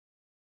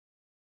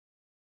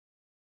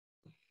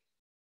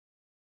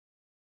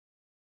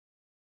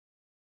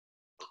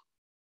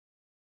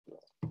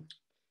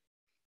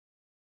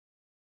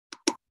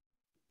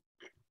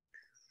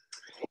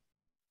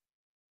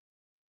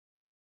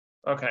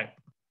Okay.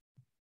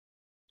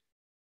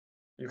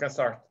 You can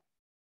start.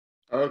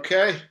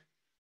 Okay,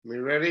 we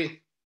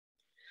ready?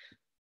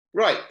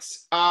 Right.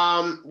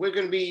 We're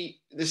going to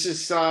be. This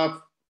is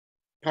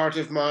part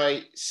of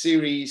my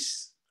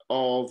series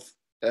of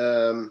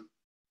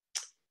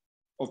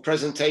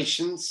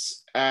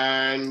presentations,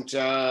 and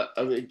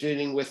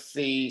dealing with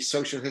the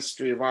social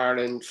history of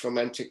Ireland from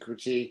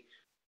Antiquity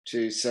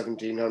to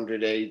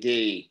 1700 AD.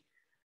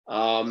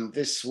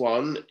 This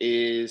one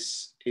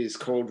is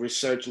called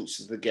Resurgence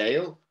of the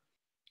Gael,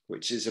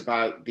 which is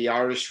about the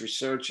Irish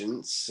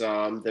resurgence.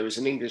 There was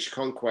an English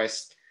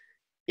conquest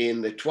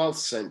in the 12th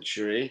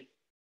century,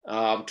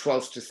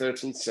 12th to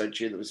 13th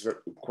century, that was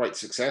quite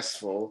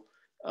successful,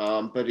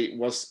 but it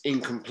was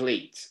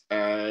incomplete.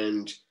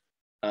 And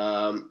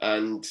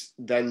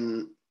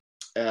then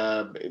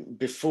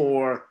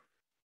before,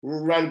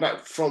 around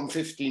about from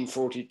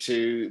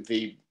 1542,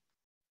 the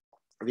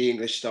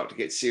English start to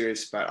get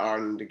serious about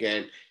Ireland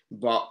again.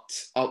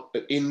 But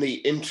in the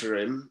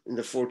interim, in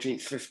the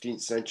 14th,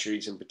 15th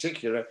centuries in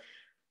particular,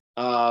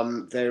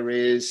 there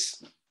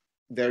is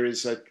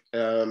a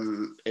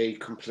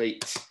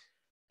complete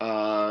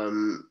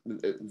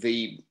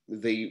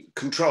the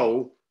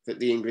control that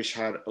the English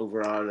had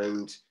over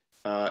Ireland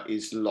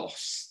is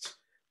lost,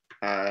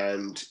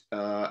 and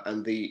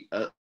the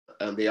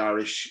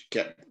Irish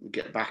get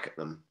back at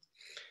them.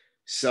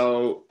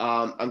 So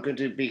I'm going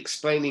to be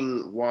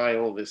explaining why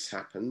all this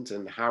happened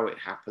and how it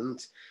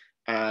happened,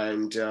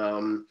 and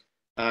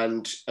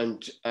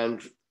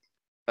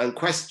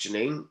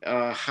questioning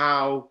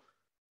how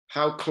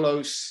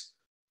close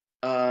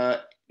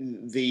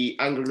the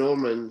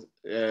Anglo-Norman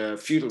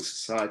feudal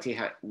society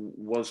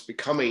was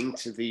becoming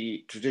to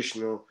the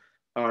traditional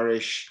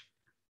Irish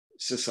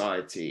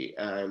society,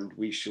 and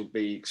we shall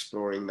be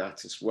exploring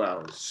that as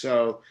well.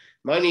 So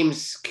my name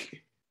is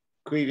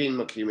Caoimhín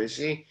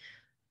McCumisi,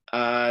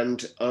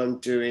 and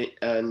I'm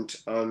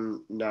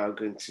now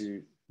going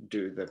to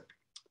do the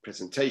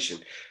presentation.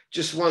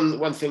 Just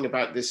one thing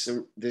about this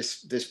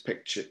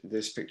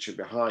picture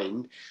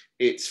behind.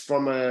 It's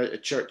from a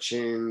church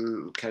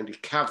in County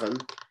Cavan,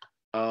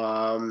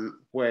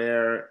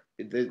 where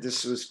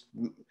this was,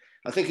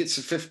 I think it's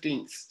the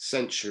 15th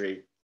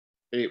century.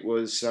 It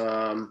was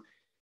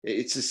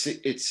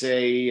it's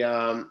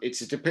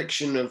a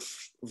depiction of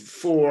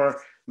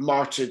 4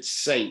 martyred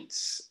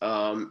saints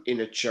in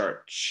a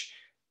church,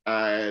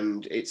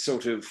 and it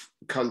sort of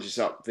conjures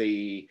up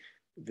the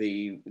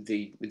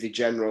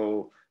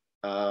general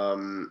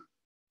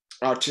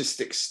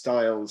artistic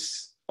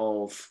styles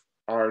of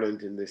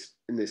Ireland in this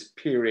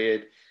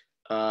period.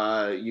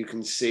 You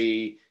can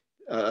see,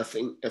 I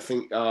think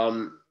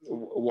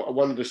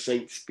one of the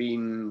saints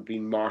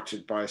being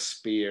martyred by a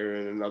spear,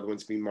 and another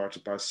one's been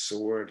martyred by a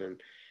sword,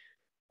 and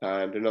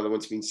another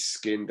one's been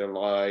skinned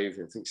alive.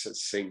 I think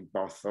it's Saint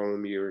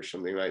Bartholomew or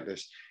something like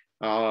this.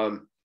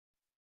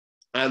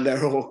 And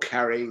they're all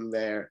carrying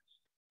the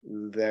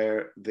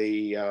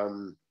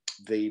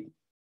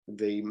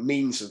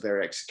means of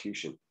their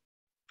execution.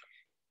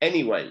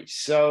 Anyway,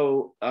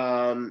 so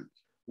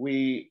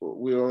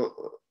we'll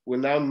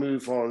now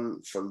move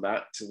on from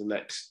that to the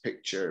next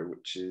picture,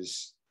 which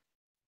is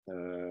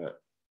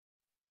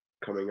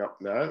coming up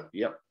now.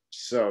 Yep.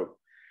 So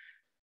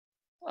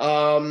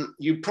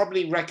you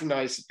probably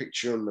recognize the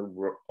picture on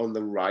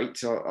the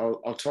right.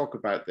 I'll talk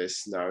about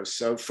this now.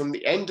 So from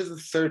the end of the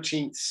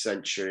 13th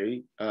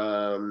century,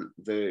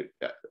 the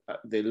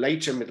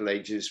later Middle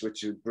Ages were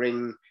to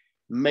bring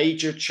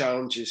major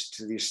challenges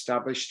to the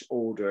established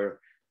order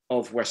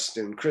of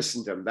Western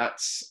Christendom.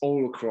 That's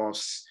all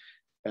across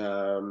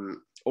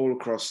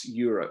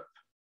Europe.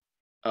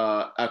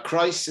 A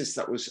crisis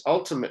that was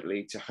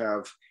ultimately to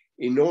have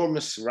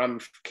enormous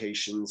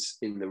ramifications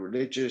in the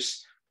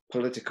religious,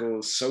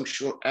 political,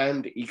 social,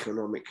 and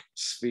economic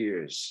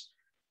spheres.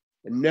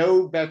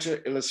 No better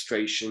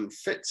illustration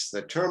fits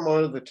the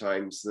turmoil of the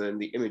times than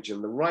the image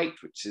on the right,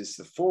 which is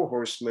the Four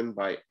Horsemen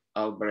by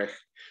Albrecht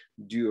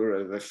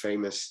Dürer, the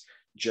famous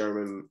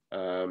German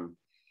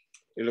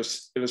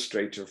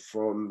illustrator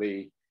from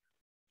the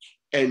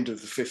end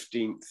of the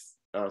 15th,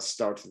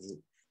 start of the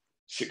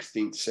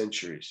 16th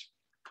centuries.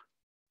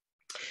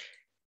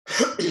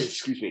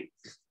 Excuse me.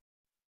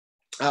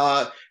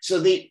 So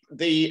the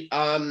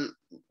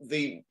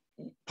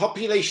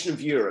population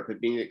of Europe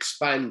had been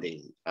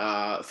expanding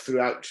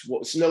throughout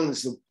what's known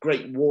as the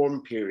Great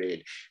Warm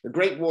Period. The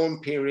Great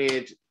Warm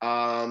Period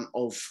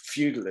of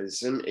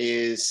feudalism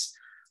is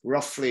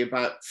roughly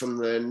about from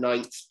the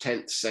 9th,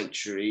 10th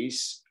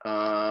centuries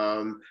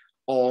on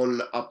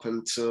up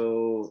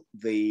until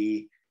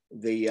the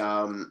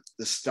end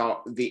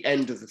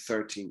of the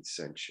 13th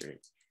century.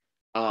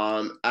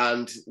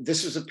 And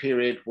this was a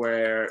period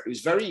where it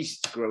was very easy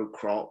to grow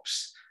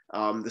crops.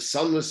 The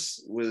sun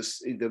was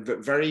the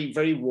very,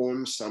 very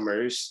warm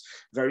summers,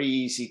 very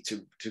easy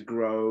to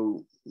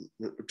grow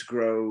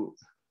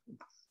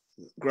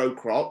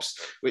crops,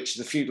 which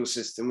the feudal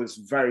system was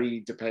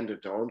very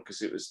dependent on,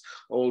 because it was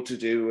all to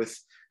do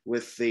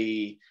with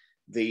the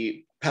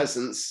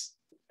peasants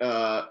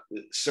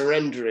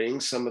surrendering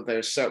some of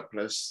their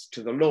surplus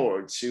to the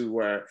lords, who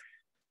were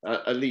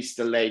at least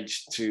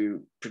alleged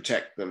to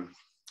protect them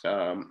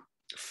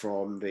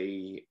from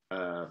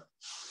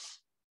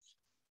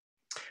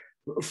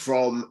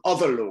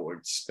other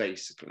lords,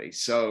 basically.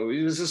 So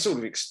it was a sort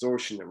of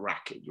extortionate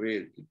racket,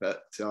 really.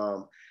 But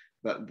there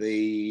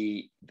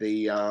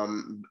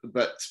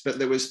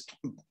was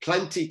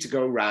plenty to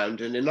go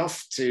around, and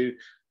enough to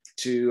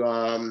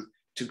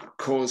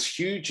cause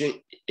huge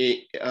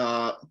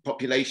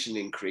population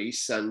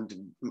increase, and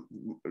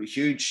a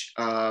huge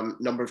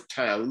number of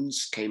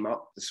towns came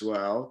up as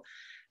well,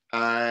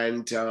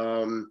 and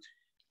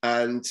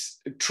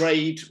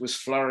trade was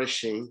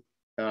flourishing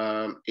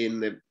in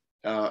the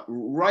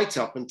right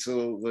up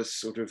until the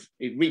sort of,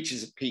 it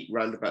reaches a peak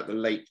round about the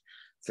late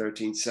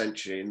 13th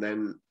century, and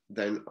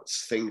then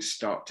things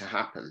start to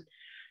happen.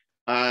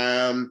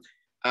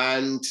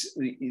 And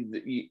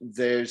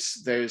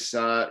there's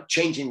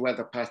changing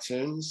weather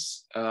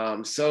patterns.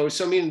 So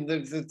I mean,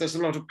 there's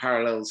a lot of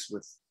parallels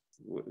with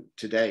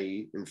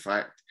today, in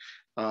fact.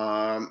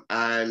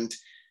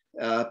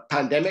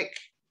 Pandemic.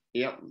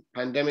 Yeah,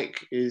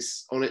 pandemic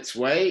is on its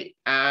way,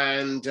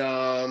 and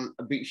a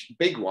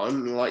big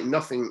one, like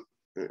nothing,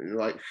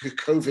 like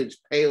COVID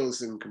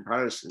pales in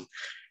comparison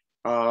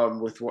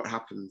with what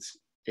happened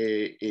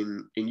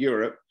in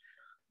Europe.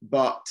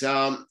 But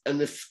and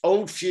the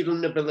old feudal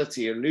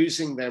nobility are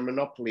losing their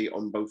monopoly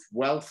on both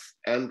wealth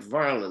and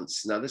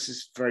violence. Now, this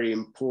is very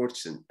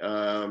important.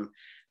 Their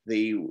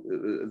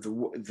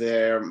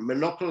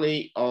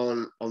monopoly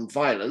on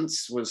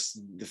violence was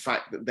the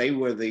fact that they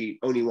were the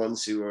only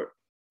ones who were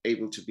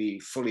able to be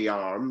fully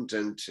armed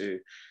and to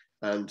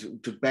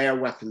bear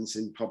weapons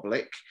in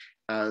public,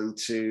 and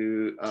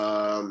to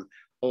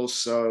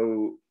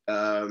also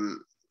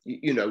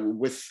you know,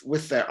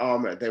 with their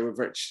armor, they were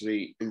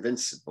virtually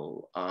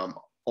invincible on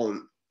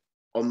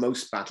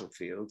most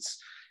battlefields.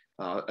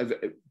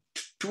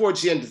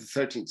 Towards the end of the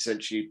 13th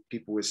century,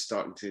 people were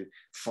starting to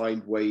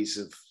find ways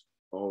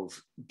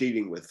of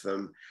dealing with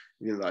them.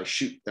 You know, like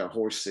shoot their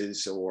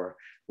horses, or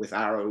with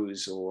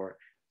arrows, or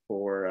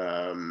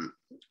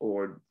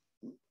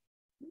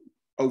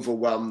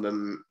overwhelm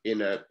them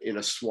in a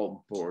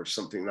swamp or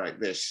something like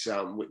this,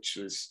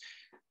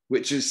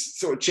 which is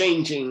sort of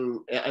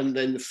changing, and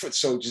then the foot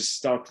soldiers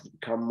started to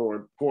become more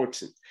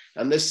important.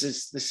 And this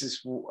is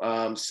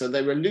so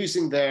they were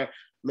losing their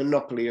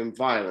monopoly on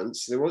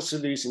violence. They were also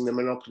losing the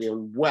monopoly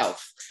on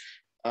wealth.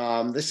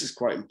 This is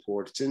quite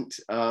important.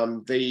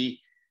 And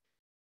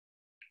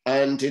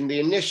in the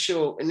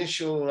initial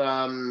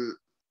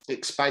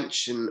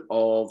expansion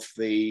of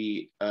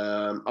the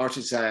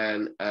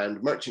artisan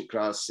and merchant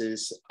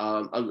classes,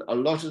 a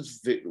lot of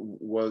it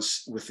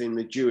was within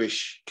the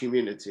Jewish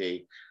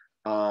community.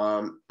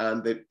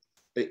 And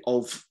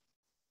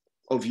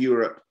of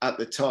Europe at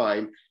the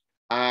time,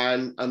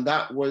 and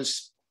that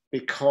was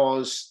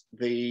because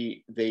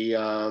the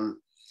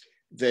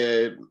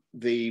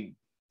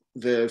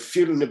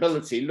feudal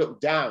nobility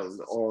looked down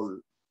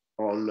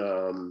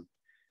on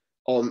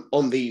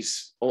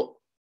these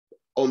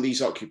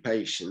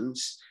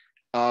occupations,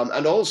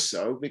 and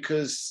also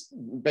because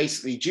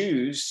basically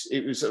Jews,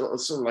 it was sort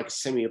of like a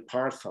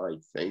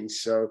semi-apartheid thing.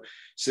 So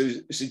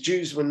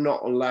Jews were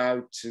not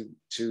allowed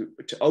to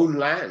own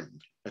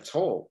land at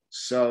all.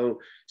 So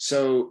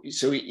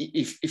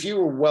if you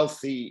were a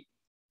wealthy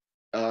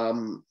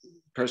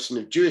person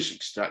of Jewish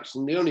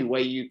extraction, the only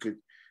way you could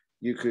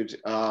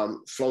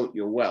flaunt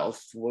your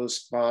wealth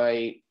was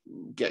by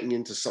getting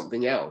into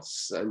something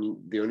else. And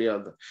the only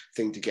other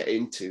thing to get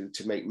into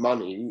to make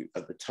money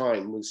at the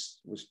time was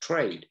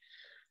trade.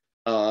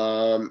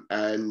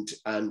 And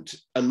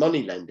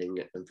money lending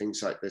and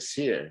things like this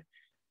here.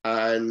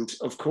 And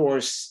of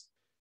course,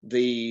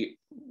 the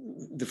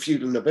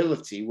feudal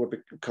nobility were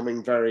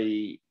becoming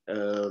very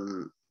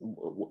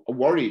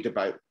worried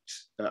about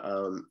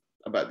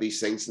these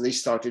things, and they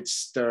started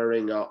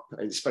stirring up.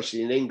 And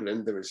especially in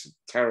England, there was a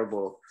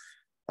terrible.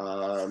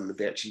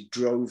 They actually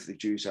drove the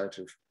Jews out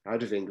of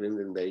England,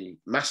 and they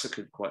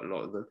massacred quite a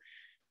lot of them.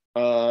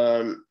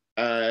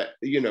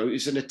 You know, it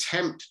was an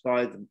attempt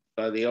by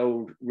the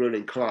old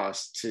ruling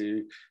class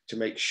to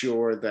make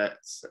sure that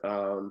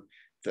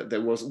that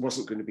there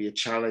wasn't going to be a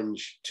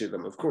challenge to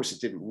them. Of course,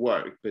 it didn't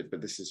work, but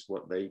this is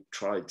what they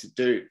tried to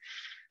do.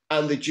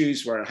 And the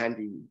Jews were a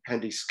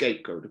handy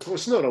scapegoat. Of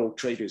course, not all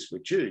traders were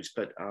Jews,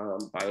 but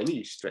by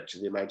any stretch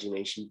of the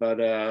imagination. But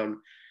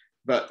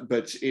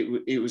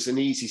it was an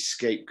easy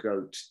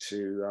scapegoat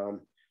to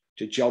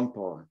jump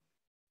on.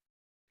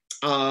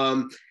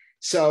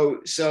 So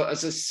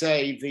as I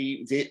say,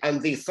 the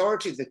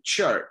authority of the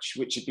church,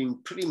 which had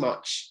been pretty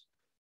much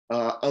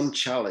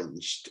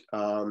unchallenged.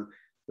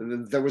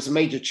 There was a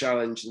major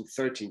challenge in the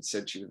 13th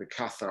century with the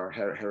Cathar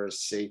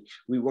heresy.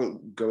 We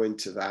won't go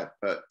into that,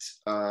 but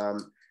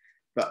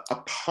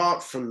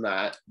apart from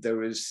that, there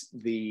was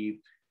the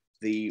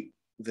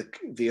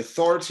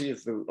authority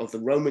of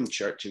the Roman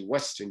Church in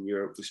Western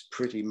Europe was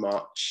pretty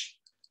much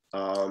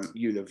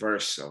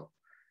universal.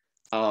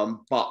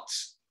 But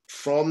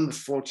from the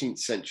 14th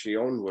century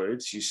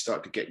onwards, you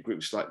start to get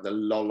groups like the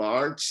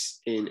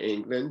Lollards in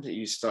England.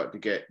 You start to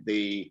get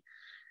the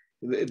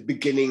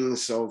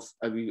beginnings of,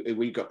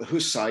 we got the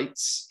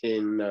Hussites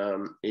in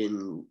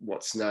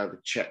what's now the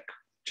Czech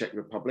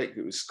Republic.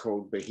 It was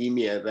called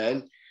Bohemia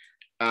then,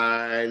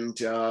 and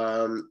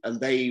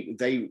they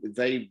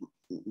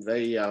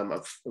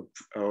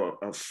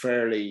are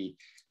fairly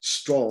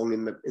strong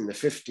in the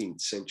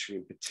 15th century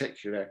in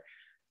particular.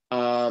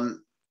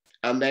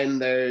 And then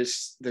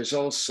there's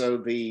also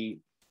then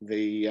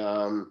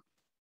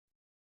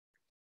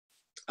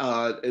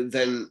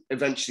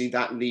eventually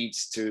that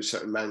leads to a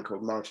certain man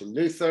called Martin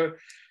Luther,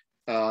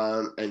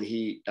 and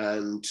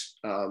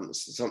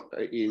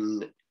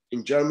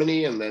in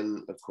Germany, and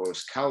then of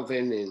course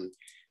Calvin in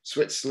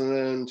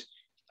Switzerland,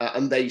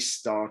 and they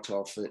start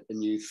off a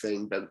new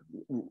thing, but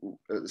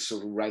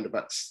sort of around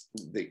about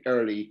the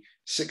early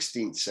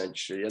 16th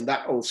century, and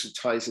that also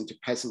ties into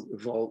peasant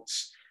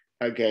revolts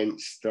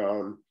against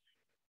the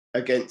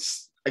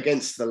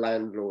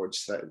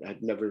landlords that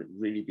had never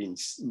really been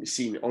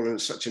seen on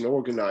such an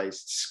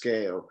organized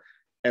scale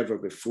ever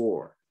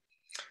before.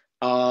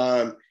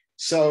 Wars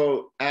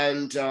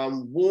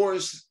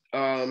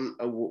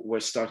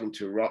were starting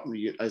to erupt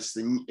as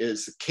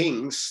the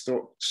kings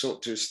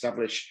sought to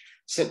establish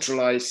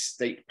centralized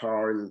state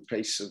power in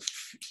place of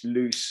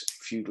loose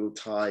feudal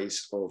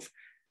ties of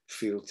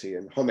fealty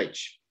and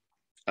homage.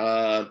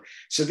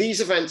 So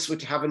these events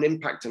would have an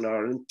impact on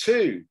Ireland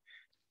too.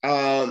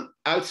 As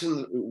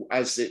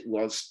it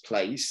was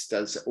placed,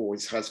 as it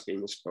always has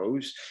been, I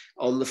suppose,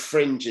 on the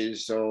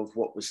fringes of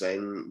what was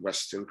then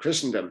Western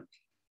Christendom.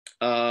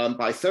 By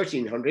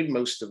 1300,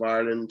 most of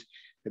Ireland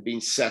had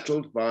been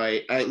settled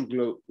by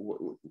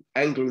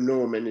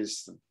Anglo-Norman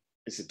is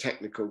a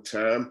technical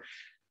term.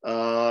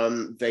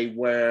 They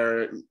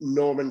were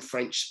Norman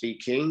French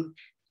speaking.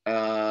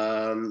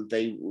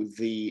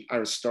 The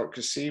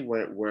aristocracy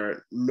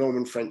were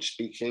Norman French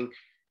speaking,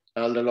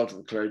 and a lot of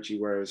the clergy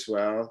were as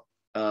well.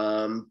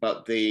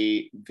 But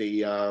they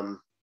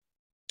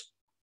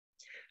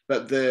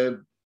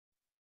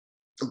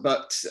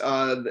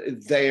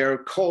are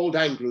called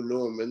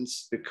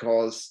Anglo-Normans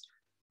because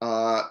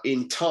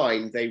in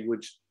time they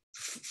would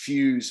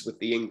fuse with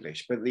the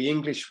English. But the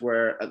English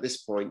were, at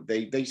this point,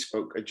 they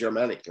spoke a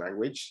Germanic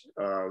language,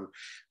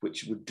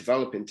 which would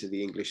develop into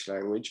the English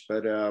language,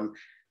 but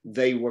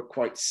they were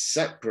quite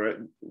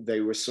separate.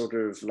 They were sort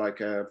of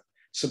like a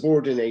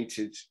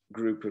subordinated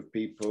group of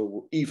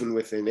people, even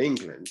within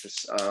England.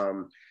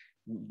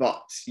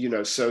 But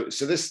so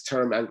this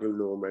term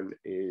Anglo-Norman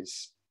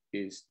is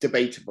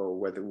debatable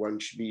whether one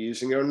should be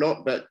using it or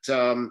not. But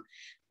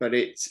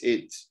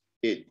it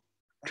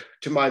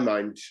to my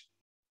mind,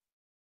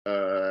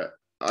 I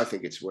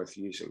think it's worth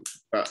using.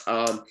 But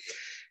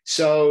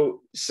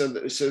so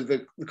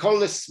the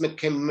colonists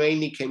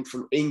mainly came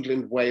from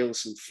England,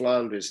 Wales, and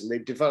Flanders, and they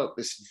developed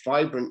this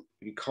vibrant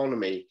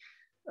economy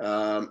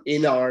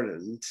in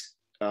Ireland,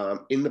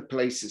 in the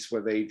places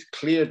where they'd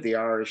cleared the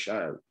Irish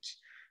out,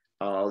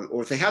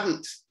 or if they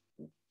hadn't.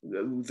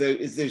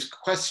 There's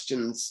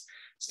questions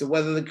as to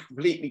whether they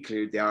completely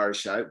cleared the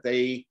Irish out.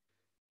 They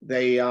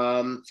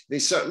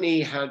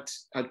certainly had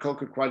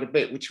conquered quite a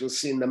bit, which we'll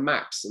see in the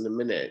maps in a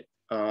minute.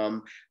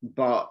 And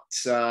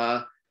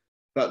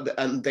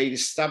they'd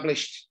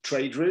established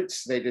trade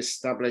routes. They'd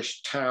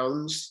established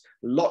towns.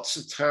 Lots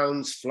of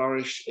towns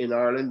flourish in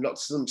Ireland.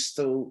 Lots of them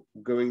still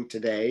going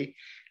today.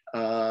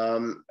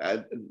 That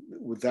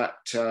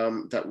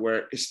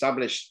were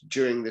established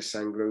during this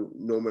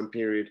Anglo-Norman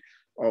period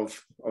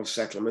of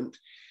settlement,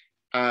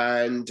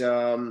 and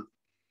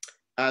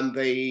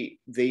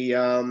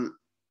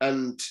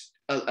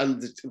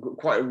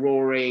quite a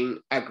roaring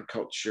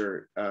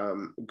agriculture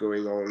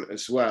going on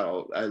as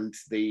well. And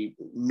the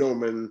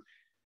Norman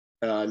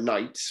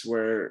knights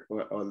were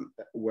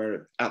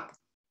at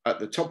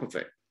the top of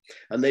it.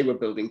 And they were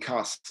building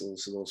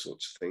castles and all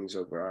sorts of things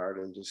over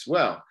Ireland as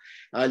well.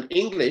 And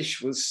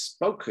English was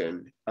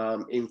spoken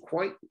in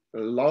quite a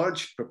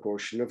large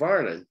proportion of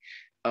Ireland.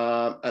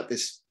 At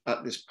this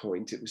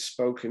point, it was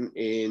spoken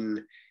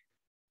in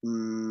we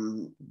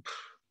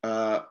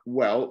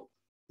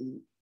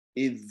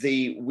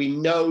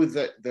know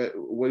that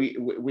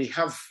we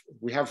have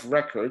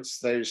records.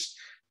 There's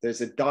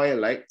a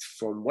dialect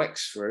from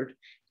Wexford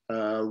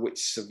which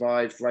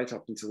survived right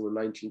up until the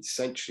 19th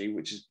century,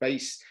 which is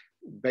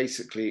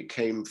basically it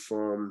came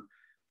from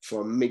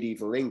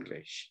medieval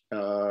English,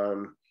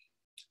 and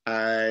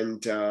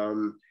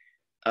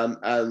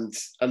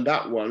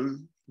that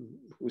one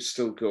was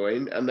still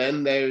going. And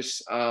then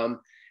there's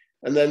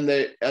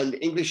and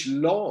English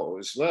law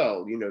as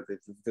well.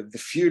 The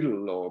feudal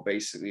law,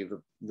 basically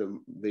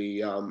the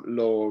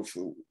law of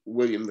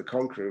William the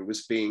Conqueror,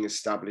 was being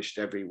established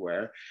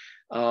everywhere.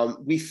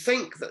 We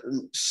think that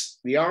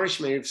the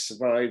Irish may have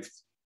survived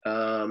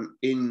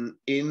in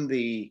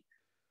the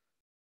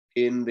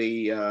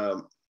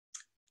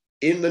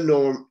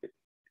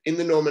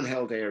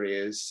Norman-held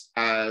areas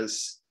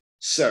as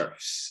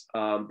serfs,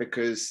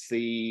 because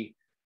the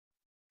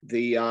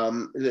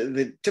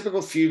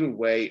typical feudal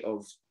way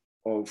of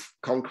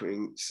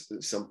conquering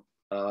some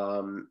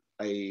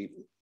a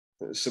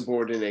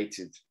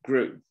subordinated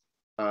group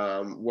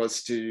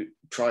was to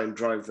try and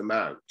drive them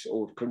out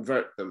or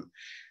convert them.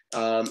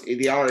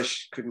 The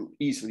Irish couldn't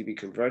easily be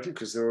converted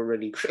because they're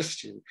already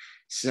Christian.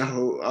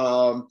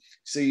 So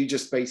you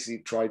just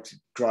basically tried to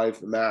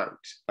drive them out.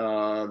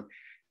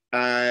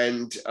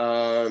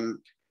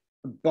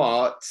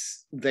 But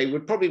they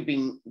would probably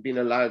been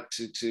allowed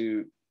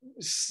to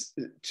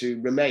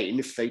remain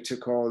if they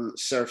took on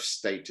serf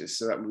status.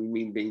 So that would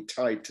mean being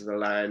tied to the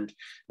land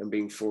and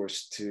being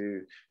forced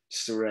to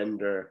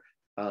surrender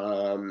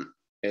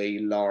a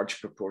large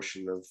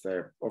proportion of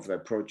their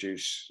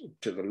produce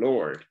to the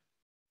Lord.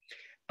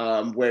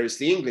 Whereas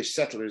the English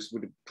settlers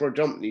would have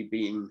predominantly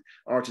been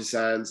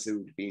artisans, they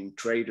would have been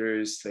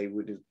traders, they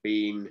would have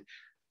been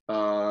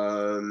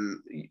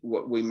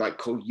what we might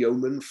call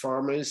yeoman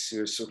farmers,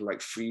 who are sort of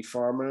like free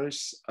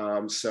farmers.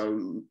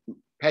 So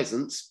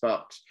peasants,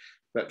 but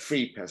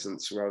free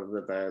peasants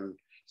rather than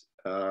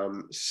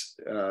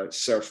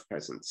serf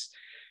peasants.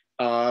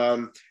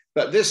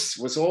 But this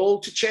was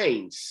all to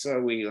change. So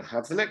we'll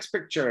have the next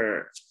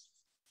picture.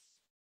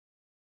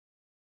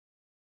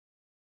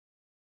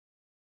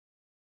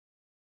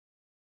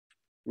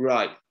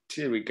 Right,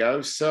 here we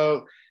go.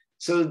 So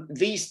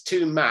these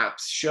two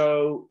maps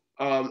show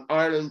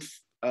Ireland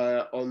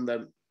on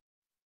the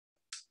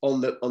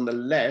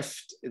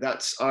left.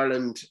 That's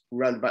Ireland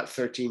around about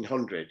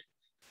 1300,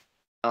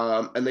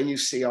 and then you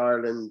see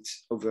Ireland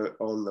over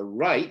on the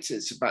right.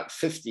 It's about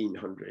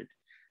 1500,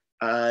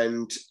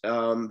 and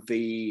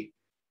the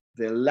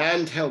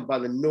land held by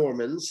the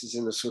Normans is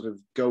in a sort of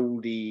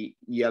goldy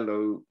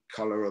yellow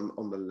color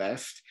on the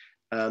left,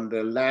 and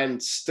the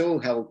land still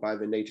held by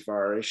the native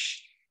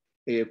Irish,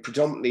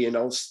 predominantly in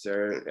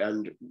Ulster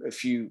and a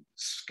few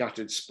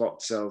scattered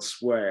spots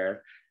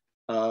elsewhere,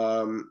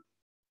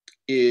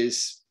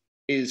 is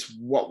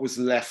what was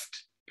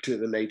left to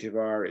the native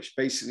Irish.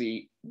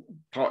 Basically,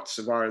 parts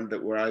of Ireland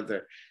that were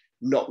either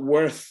not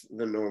worth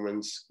the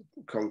Normans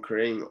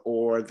conquering,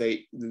 or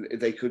they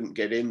couldn't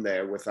get in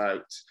there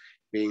without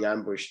being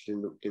ambushed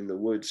in the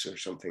woods or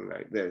something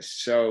like this.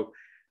 So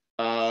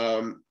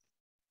and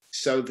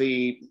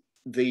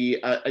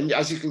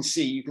as you can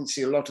see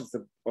a lot of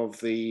the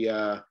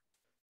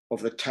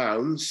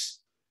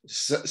towns.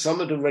 Some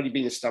had already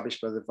been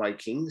established by the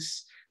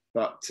Vikings,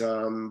 but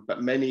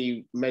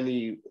many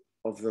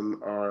of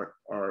them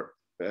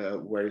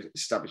were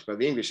established by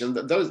the English, and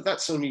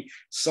that's only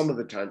some of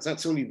the towns.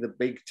 That's only the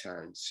big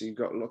towns. So you've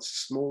got lots of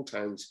small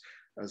towns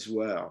as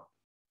well,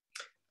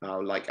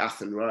 like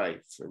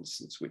Athenry, for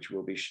instance, which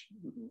we'll be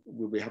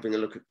having a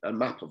look at a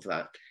map of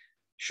that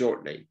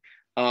shortly.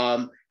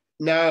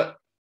 Now.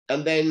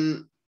 And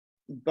then,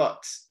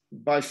 but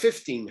by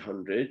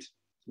 1500,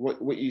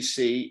 what you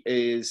see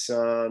is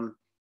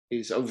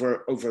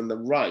over on the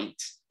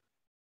right.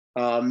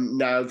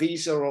 Now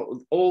these are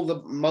all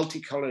the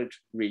multicolored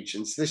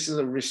regions. This is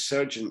a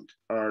resurgent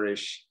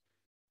Irish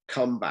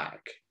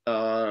comeback,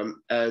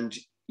 and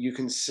you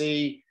can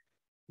see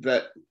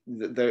that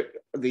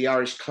the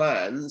Irish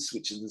clans,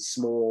 which are the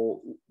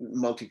small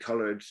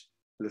multicolored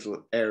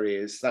little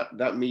areas,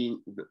 that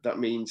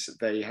means that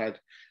they had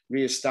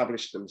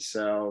re-established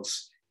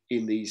themselves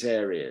in these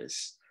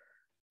areas.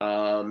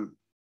 Some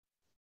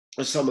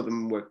of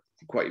them were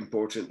quite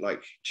important,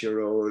 like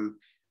Tyrone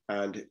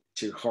and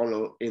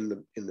Tirchonel in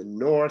the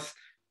north,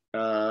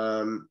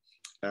 but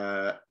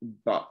a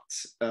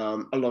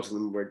lot of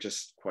them were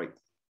just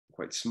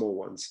quite small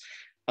ones.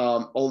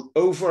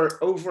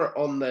 Over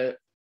on the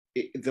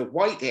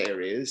white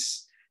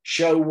areas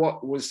show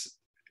what was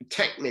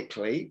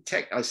technically,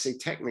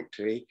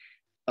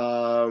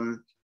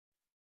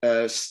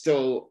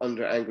 still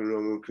under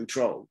Anglo-Norman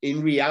control.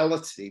 In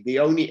reality, the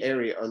only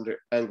area under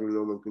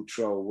Anglo-Norman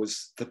control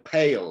was the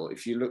Pale.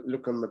 If you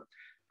look on the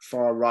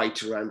far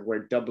right around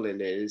where Dublin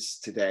is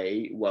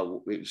today,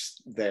 well, it was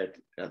there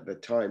at the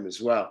time as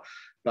well,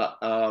 but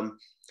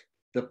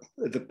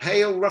the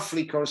Pale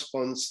roughly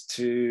corresponds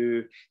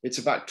to, it's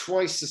about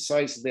twice the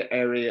size of the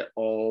area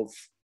of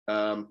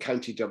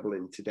County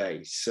Dublin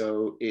today.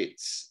 So it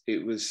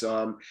was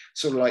sort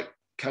of like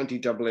County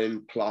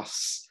Dublin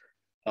plus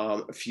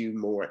a few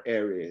more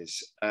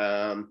areas,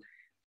 and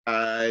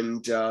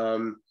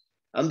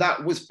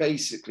that was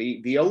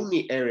basically the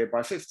only area by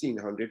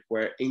 1500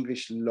 where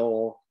English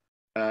law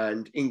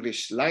and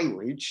English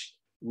language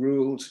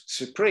ruled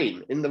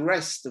supreme. In the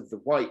rest of the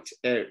white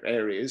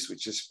areas,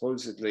 which are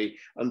supposedly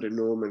under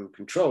Norman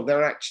control,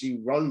 they're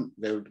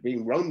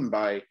being run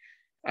by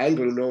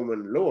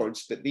Anglo-Norman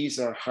lords, but these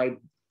are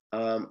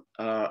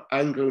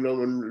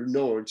Anglo-Norman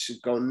lords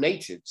who've gone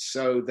native,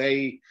 so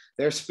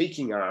they're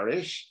speaking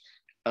Irish.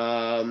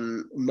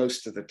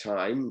 Most of the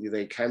time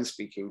they can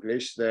speak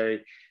English.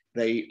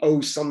 They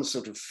owe some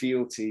sort of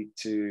fealty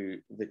to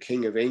the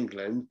King of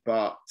England,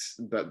 but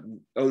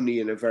only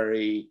in a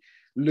very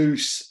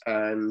loose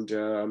and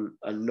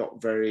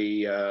not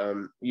very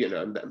and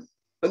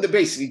they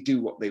basically do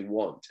what they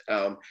want,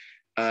 and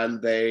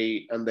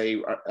they're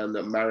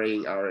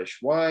marrying Irish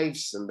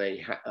wives, and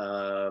they're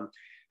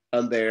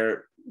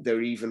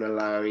they're even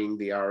allowing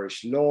the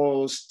Irish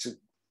laws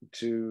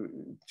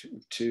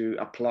to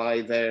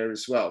apply there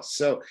as well.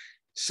 So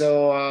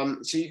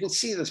you can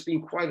see there's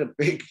been quite a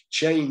big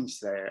change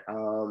there.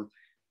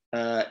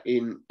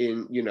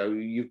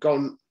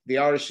 The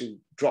Irish have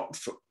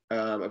dropped,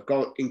 have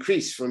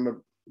increased from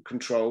a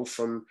control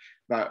from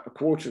about a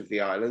quarter of the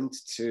island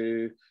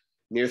to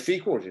near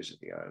 3/4 of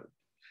the island.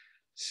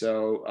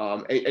 So,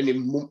 and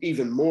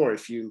even more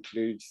if you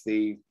include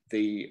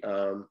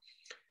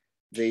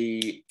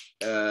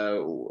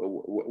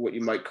what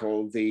you might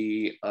call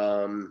the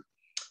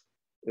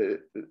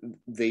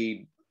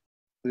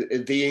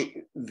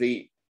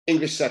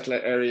English settler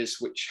areas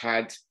which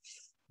had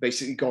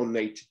basically gone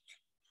native.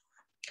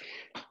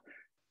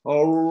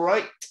 All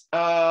right.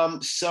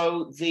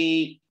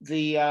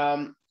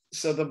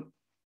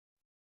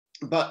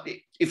 But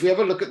if we have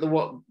a look at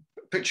the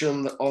picture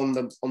on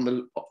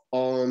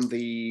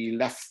the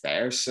left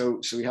there, so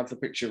we have the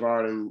picture of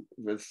Ireland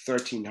with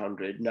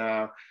 1300.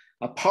 Now,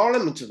 a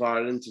Parliament of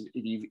Ireland had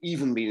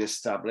even been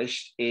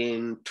established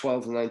in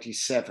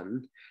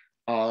 1297,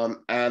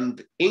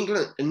 and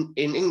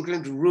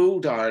England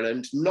ruled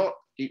Ireland.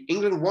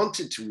 England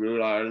wanted to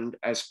rule Ireland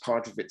as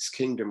part of its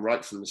kingdom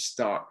right from the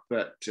start,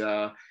 but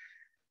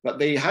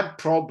they had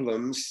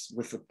problems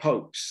with the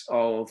popes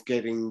of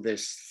getting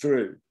this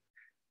through,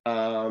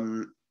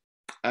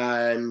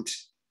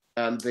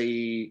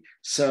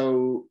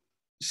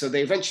 so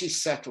they eventually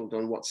settled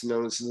on what's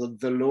known as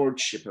the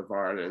Lordship of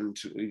Ireland.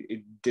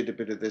 We did a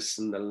bit of this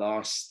in the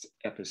last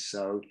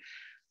episode,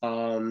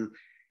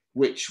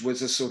 which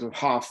was a sort of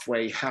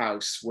halfway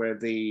house where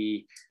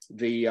the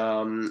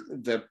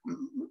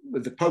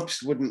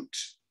popes wouldn't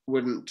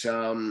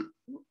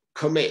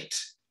commit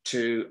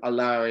to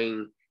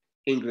allowing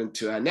England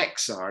to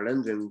annex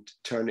Ireland and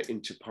turn it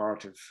into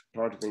part of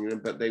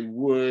England, but they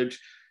would,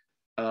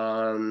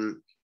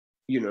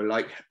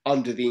 like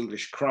under the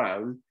English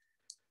crown,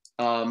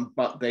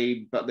 but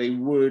they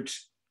would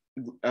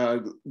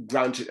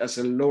grant it as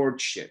a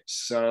lordship.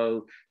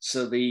 So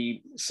there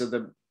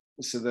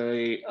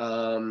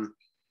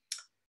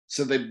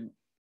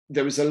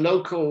was a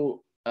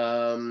local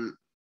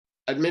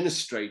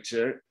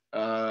administrator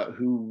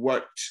who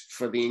worked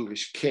for the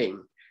English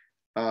king,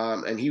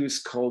 and he was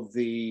called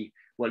he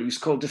was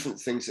called different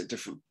things at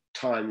different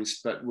times,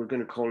 but we're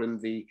going to call him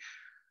the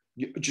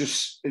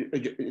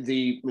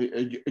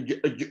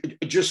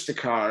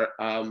Justicar,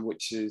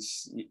 which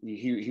is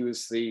he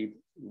was the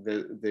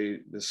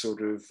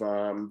sort of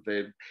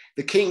the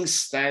king's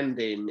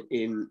stand-in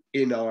in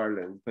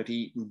Ireland, but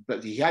he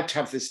had to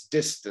have this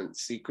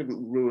distance. He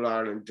couldn't rule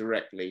Ireland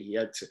directly. He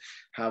had to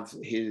have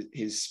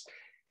his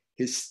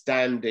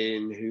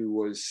stand-in, who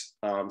was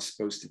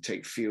supposed to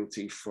take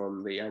fealty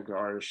from the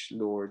Anglo-Irish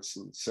lords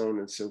and so on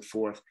and so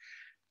forth.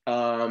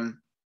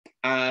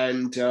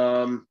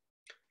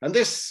 And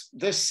this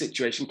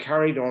situation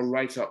carried on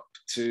right up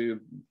to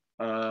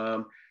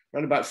around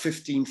about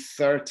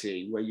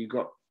 1530, where you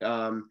got,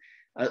 and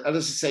as I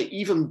say,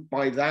 even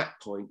by that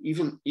point,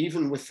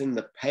 even within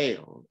the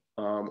Pale,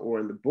 or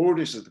in the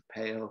borders of the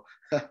Pale,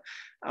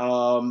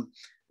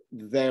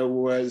 there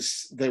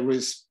was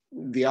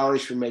the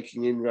Irish were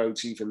making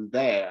inroads even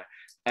there,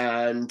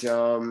 and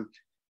the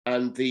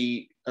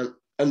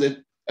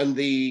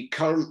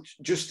current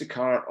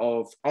Justicar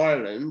of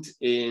Ireland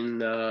in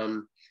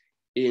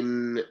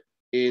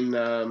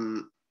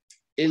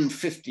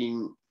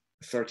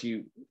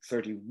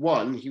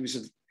 1531,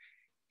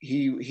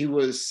 he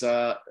was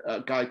a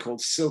guy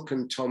called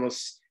Silken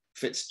Thomas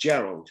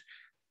Fitzgerald,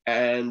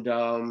 and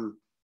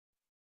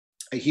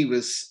he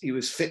was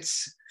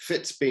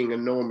Fitz being a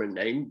Norman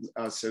name,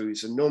 so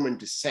he's a Norman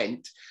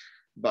descent,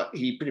 but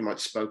he pretty much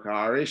spoke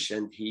Irish,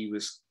 and he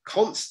was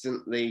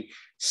constantly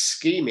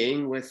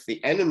scheming with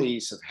the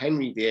enemies of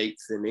Henry VIII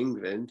in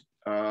England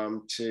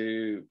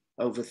to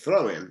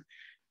overthrow him.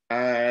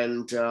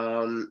 And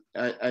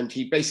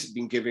he'd basically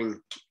been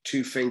giving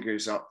two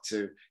fingers up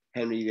to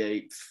Henry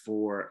VIII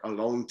for a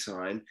long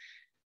time.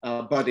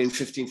 But in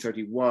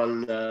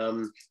 1531,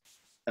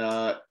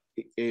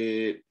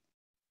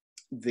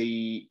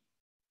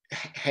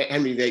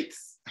 Henry VIII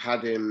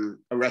had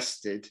him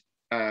arrested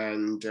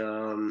and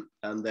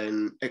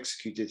then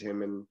executed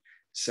him and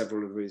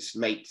several of his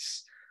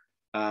mates,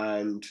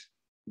 and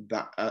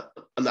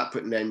that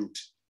put an end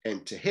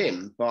to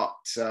him. But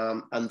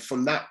and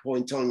from that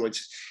point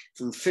onwards,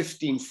 from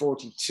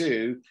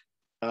 1542,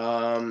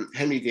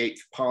 Henry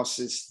VIII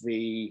passes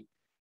the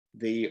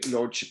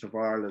Lordship of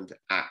Ireland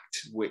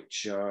Act,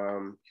 which,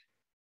 or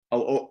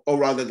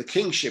rather, the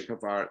Kingship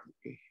of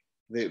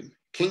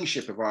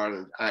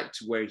Ireland Act,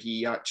 where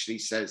he actually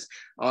says,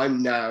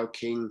 "I'm now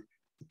king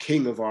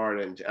of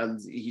Ireland," and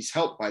he's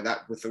helped by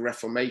that with the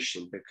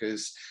Reformation,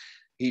 because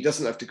he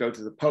doesn't have to go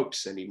to the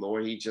popes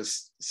anymore. He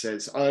just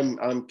says,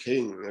 I'm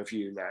king of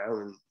you now,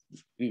 and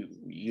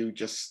you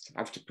just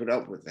have to put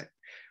up with it.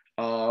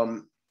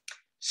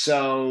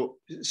 So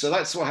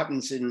that's what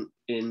happens in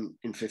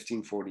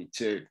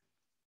 1542.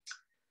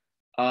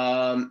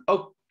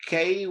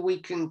 Okay, we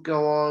can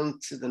go on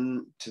to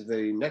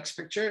the next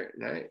picture.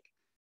 Right?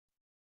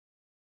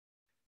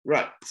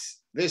 Right.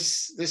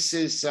 This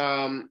is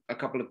a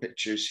couple of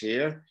pictures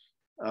here.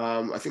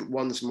 I think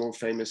one's more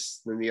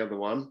famous than the other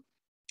one.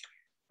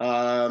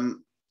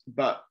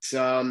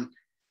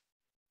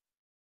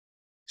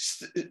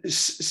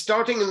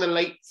 Starting in the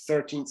late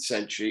 13th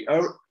century,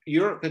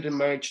 Europe had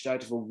emerged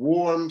out of a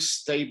warm,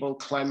 stable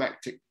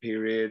climatic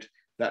period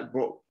that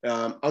brought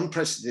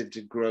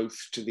unprecedented growth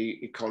to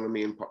the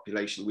economy and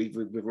population. We've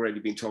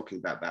already been talking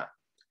about that.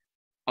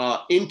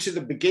 Into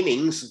the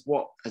beginnings of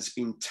what has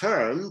been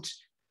termed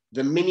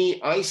the mini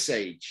ice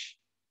age.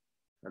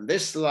 And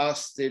this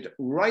lasted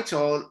right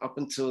on up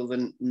until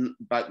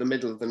about the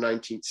middle of the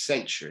 19th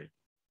century.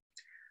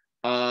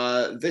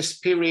 This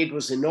period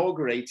was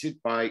inaugurated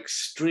by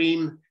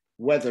extreme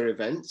weather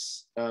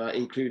events,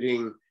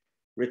 including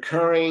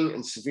recurring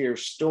and severe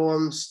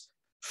storms,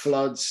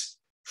 floods,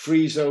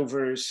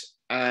 freeze-overs,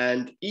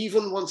 and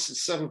even once it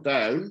settled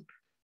down,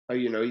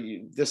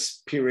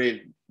 this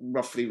period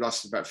roughly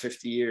lasted about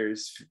 50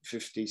 years,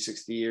 50,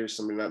 60 years,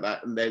 something like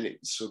that. And then it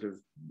sort of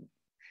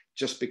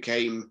just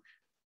became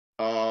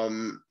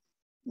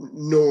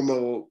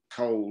normal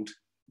cold,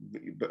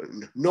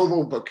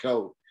 normal but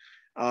cold.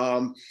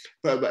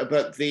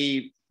 But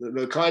the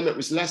climate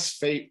was less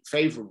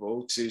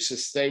favorable to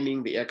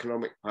sustaining the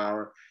economic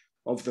power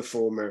of the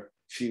former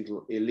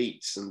feudal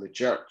elites and the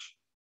church.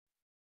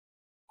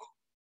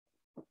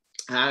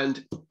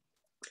 And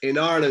in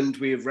Ireland,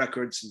 we have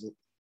records of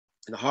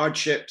the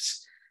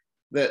hardships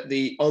that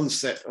the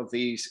onset of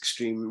these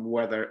extreme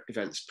weather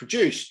events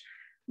produced,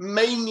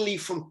 mainly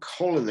from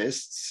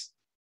colonists.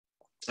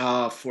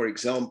 For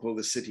example,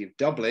 the city of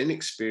Dublin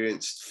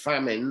experienced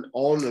famine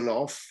on and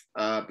off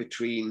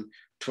between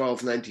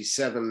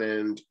 1297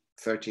 and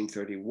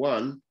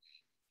 1331.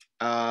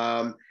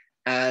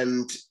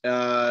 And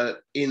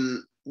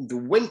in the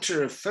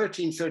winter of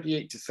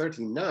 1338 to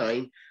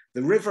 39,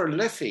 the River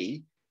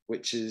Liffey,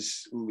 which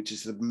is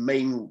the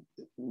main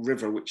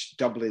river which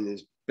Dublin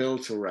is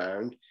built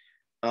around,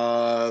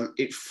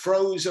 it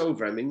froze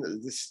over. I mean,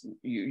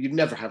 you'd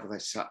never have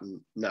this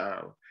happen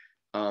now.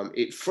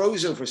 It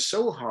froze over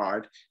so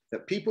hard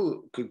that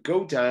people could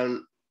go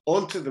down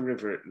onto the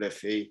River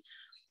Liffey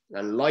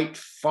and light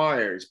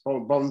fires,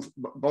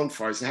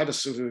 bonfires. They had a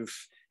sort of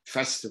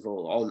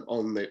festival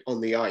on the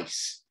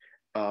ice,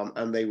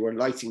 and they were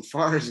lighting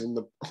fires on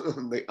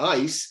the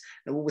ice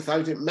and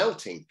without it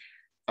melting.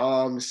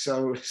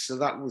 So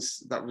that was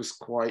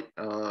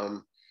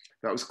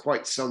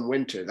quite some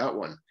winter, that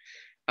one.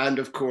 And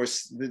of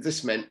course,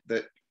 this meant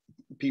that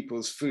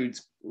people's food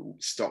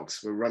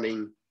stocks were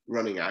running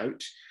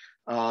out.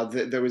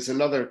 There was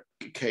another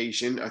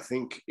occasion, I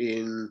think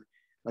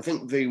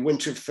the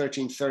winter of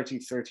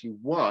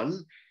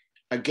 1330-31,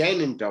 again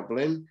in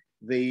Dublin,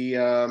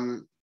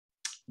 there's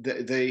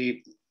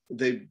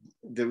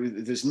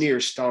near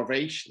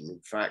starvation,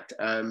 in fact,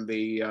 and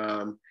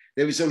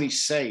there was only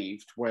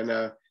saved when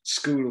a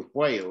school of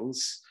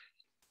whales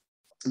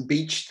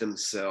beached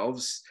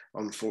themselves,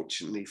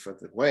 unfortunately for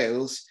the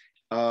whales,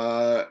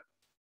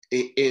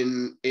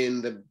 in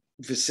the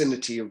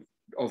vicinity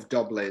of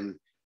Dublin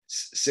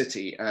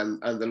city,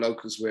 and the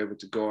locals were able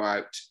to go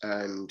out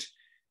and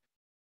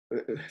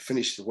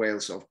finish the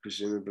whales off,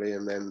 presumably,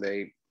 and then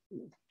they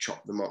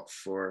chop them up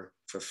for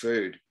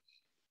food.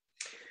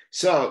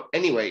 So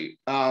anyway,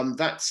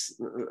 that's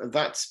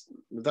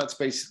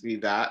basically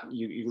that.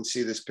 You can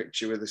see this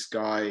picture with this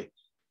guy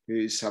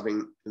who's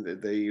having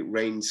the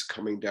rains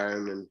coming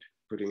down and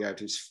putting out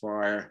his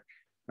fire,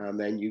 and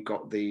then you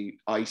got the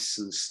ice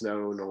and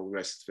snow and all the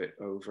rest of it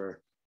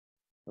over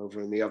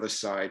on the other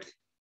side.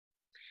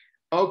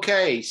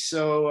 Okay,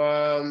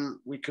 so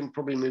we can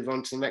probably move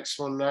on to the next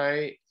one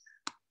now.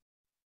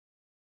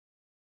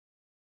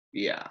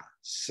 Yeah,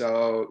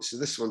 so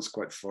this one's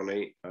quite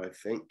funny, I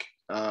think.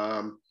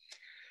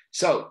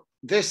 So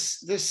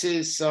this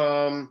is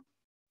a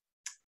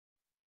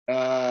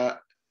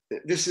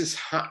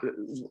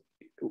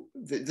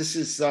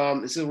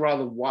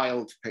rather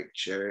wild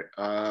picture.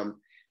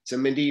 It's a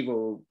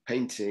medieval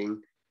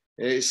painting.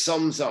 It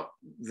sums up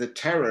the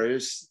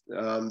terrors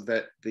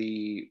that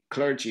the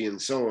clergy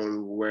and so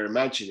on were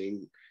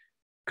imagining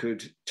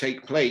could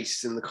take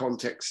place in the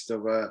context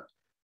of a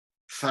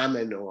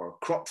famine or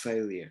crop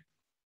failure.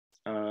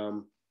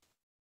 A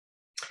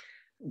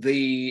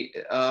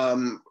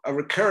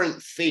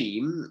recurrent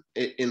theme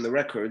in the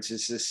records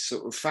is this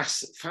sort of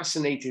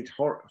fascinated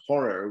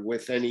horror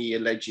with any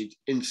alleged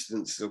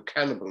incidents of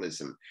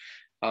cannibalism,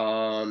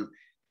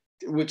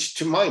 which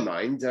to my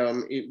mind,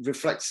 it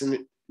reflects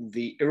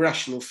the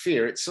irrational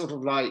fear. It's sort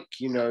of like,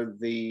 there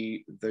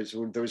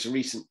was a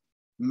recent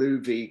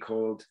movie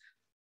called,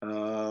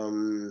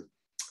 was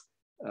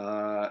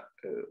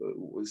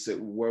it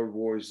World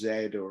War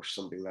Z or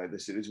something like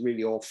this? It was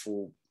really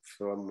awful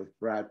film with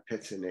Brad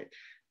Pitt in it,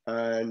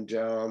 and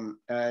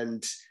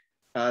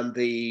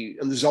the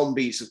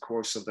zombies, of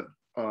course,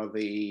 are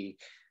the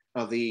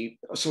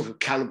sort of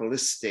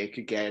cannibalistic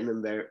again,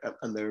 and they're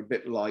a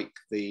bit like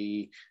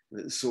the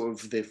sort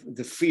of the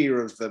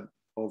fear of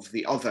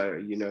the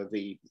other,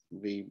 the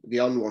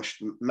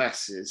unwashed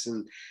masses,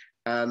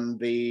 and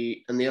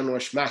the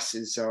unwashed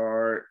masses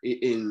are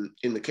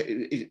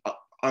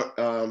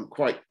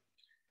quite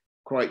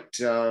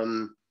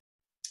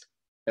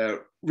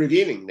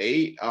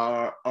revealingly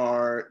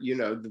are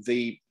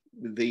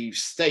the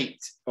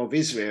state of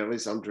Israel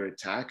is under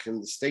attack,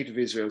 and the state of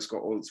Israel's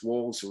got all its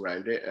walls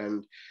around it,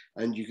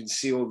 and you can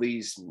see all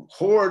these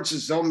hordes of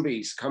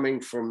zombies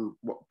coming from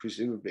what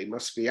presumably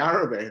must be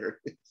Arab areas.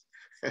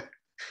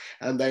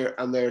 And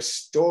they're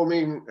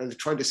storming and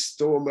trying to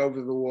storm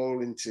over the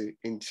wall into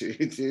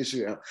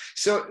Israel.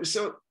 So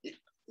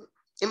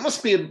it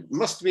must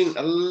have been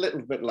a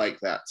little bit like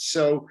that.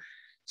 So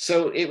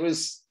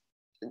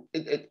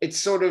it's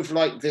sort of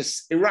like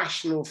this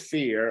irrational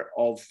fear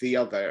of the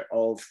other,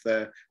 of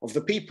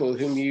the people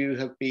whom you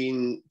have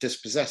been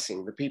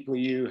dispossessing, the people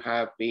you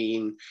have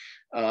been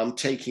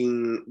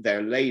taking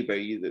their labor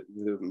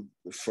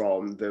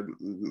from, the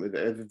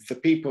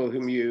people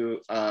whom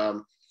you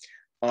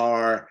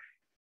are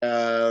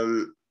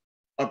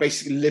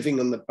basically living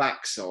on the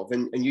backs of,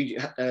 and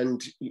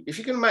if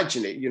you can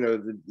imagine it,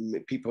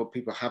 the people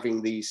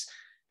having these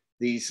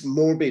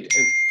morbid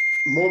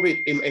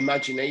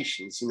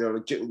imaginations,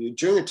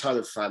 during a time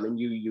of famine,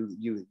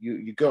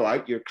 you go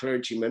out, you're a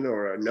clergyman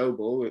or a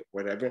noble,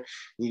 whatever, and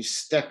you're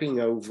stepping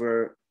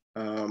over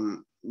a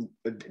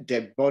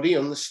dead body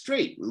on the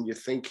street, and you're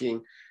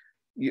thinking,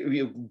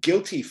 your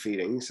guilty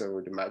feelings, I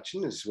would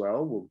imagine, as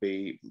well, will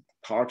be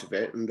part of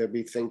it, and they'll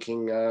be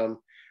thinking,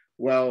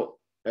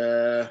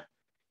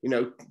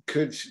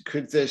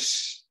 could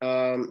this,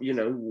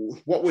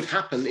 what would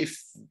happen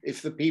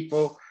if the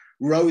people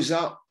rose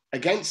up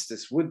against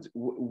us? Would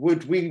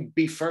we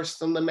be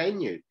first on the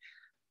menu?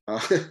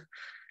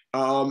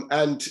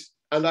 And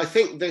I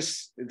think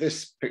this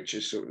picture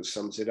sort of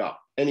sums it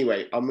up.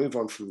 Anyway, I'll move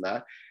on from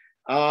that.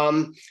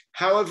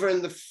 However,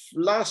 in the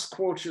last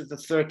quarter of the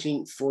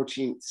 13th,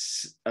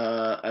 14th,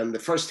 and the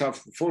first half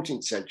of the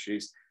 14th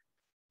centuries,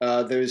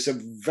 there is a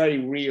very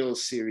real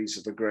series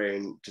of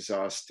agrarian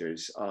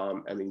disasters.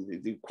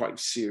 The quite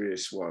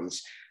serious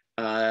ones,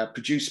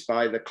 produced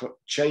by the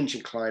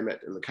changing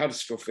climate and the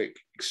catastrophic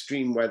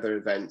extreme weather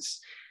events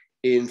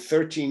in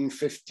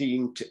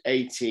 1315 to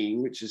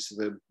 18, which is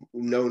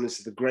known as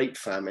the Great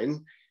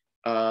Famine.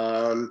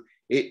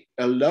 It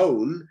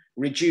alone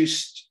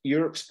reduced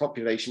Europe's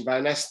population by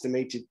an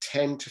estimated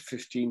 10 to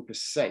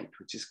 15%,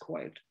 which is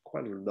quite a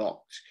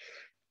lot.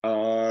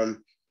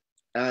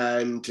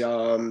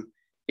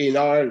 In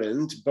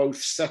Ireland,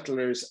 both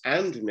settlers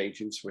and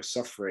natives were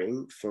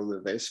suffering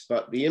from this,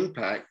 but the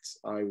impact,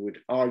 I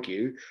would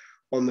argue,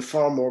 on the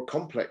far more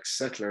complex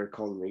settler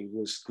economy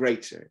was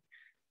greater.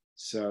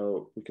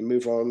 So we can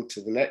move on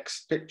to the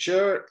next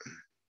picture.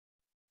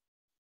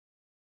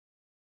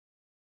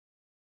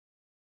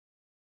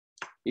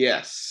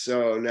 Yes,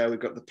 so now we've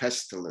got the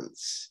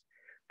pestilence,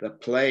 the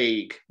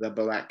plague, the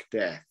Black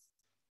Death.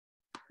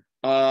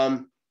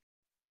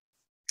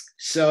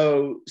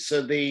 So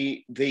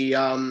the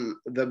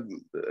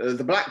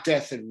Black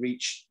Death had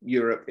reached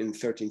Europe in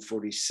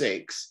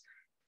 1346,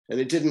 and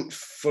it didn't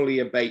fully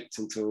abate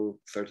until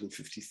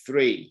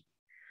 1353.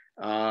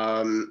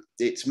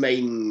 Its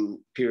main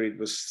period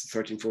was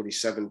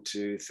 1347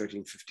 to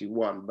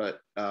 1351, but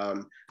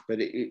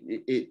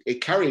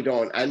it carried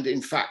on, and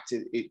in fact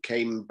it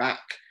came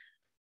back.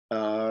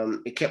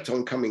 It kept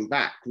on coming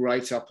back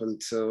right up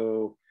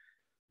until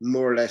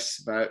more or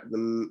less about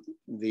the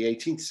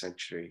 18th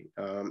century.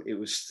 It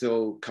was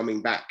still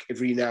coming back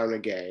every now and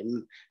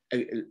again,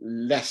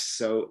 less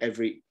so as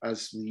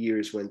the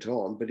years went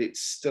on, but it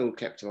still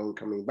kept on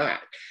coming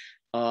back.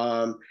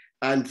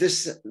 And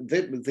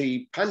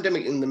the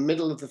pandemic in the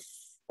middle of the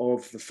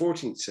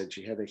 14th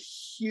century had a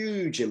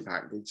huge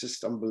impact. It's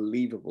just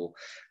unbelievable.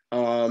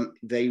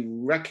 They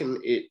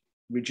reckon it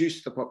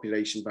reduced the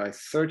population by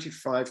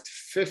 35 to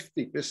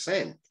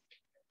 50%.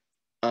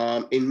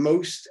 In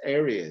most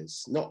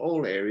areas, not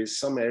all areas,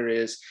 some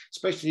areas,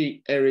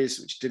 especially areas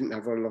which didn't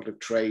have a lot of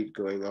trade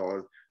going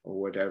on or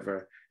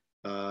whatever,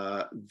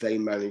 they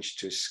managed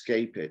to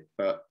escape it,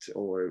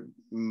 or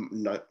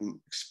not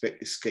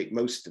escape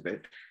most of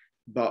it.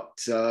 But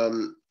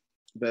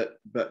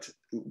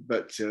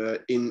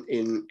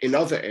in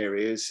other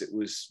areas, it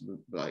was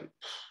like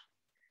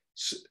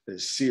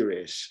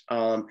serious.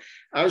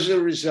 As a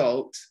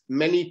result,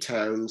 many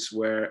towns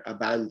were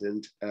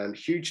abandoned and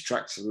huge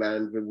tracts of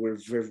land were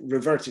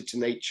reverted to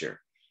nature.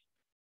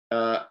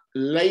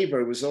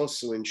 Labor was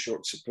also in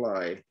short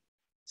supply,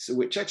 so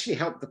which actually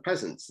helped the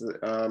peasants,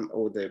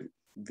 or the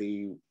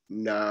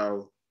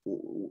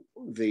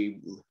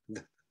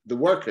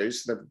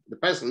workers, the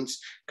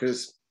peasants,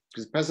 because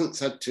peasants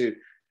had to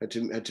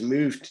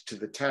move to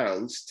the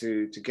towns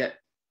to get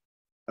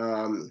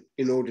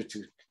in order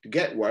to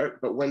get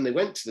work. But when they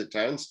went to the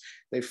towns,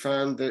 they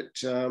found that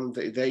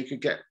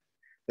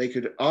they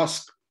could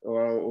ask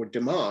or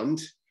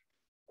demand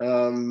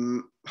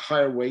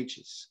higher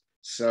wages.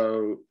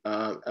 So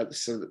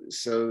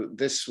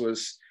this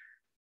was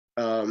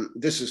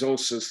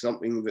also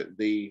something that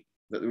the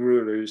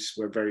rulers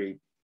were very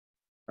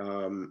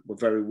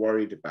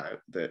worried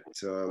about, that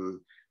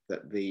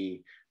that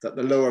the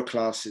lower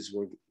classes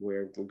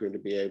were going to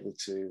be able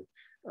to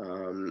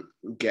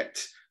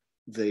get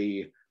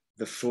the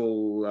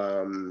full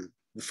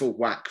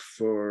whack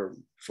for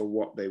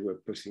what they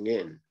were putting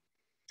in.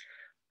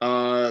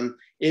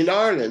 In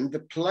Ireland,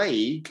 the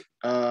plague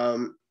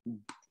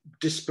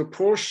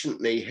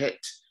disproportionately hit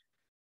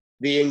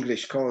the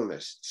English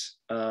colonists,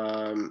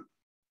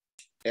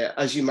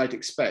 as you might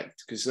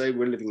expect, because they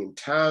were living in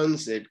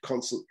towns. They'd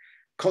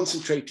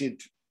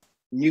concentrated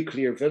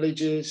nuclear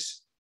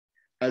villages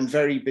and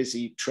very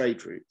busy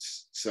trade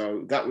routes.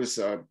 So that was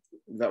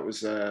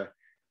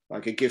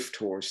like a gift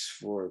horse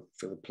for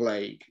the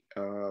plague.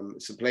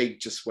 So plague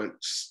just went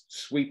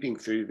sweeping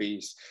through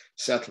these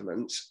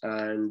settlements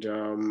and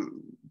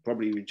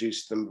probably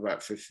reduced them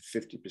about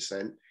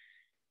 50%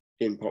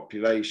 in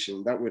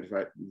population. That would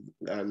have,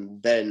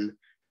 and then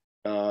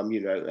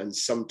and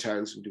some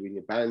towns would have been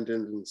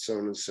abandoned and so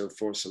on and so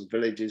forth. Some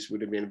villages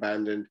would have been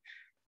abandoned.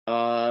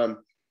 But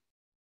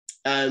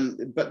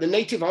the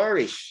native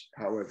Irish,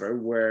 however,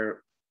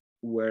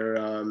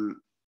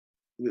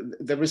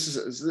 there was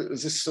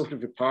this sort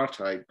of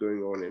apartheid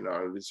going on in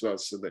Ireland as well.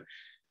 So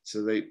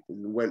they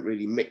weren't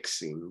really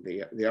mixing.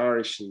 The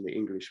Irish and the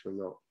English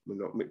were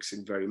not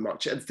mixing very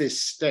much at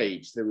this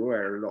stage. They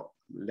were a lot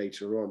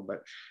later on,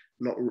 but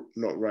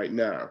not right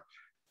now.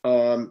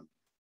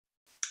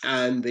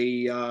 And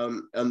they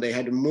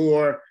had a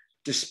more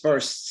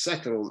dispersed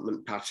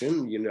settlement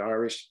pattern.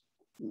 Irish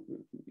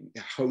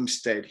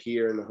homestead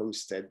here and a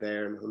homestead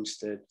there and a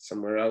homestead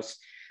somewhere else,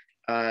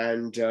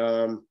 and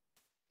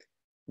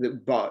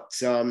but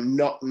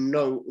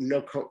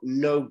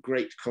no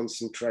great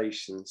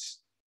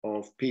concentrations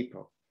of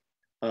people,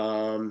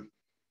 and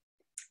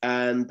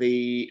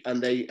they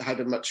had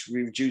a much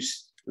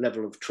reduced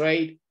level of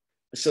trade,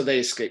 so they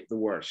escaped the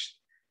worst.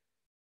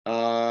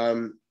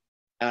 And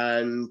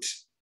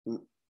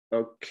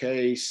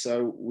okay,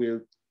 so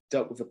we've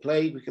dealt with the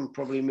plague. We can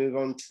probably move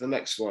on to the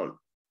next one.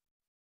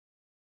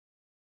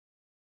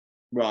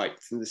 Right,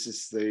 and this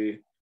is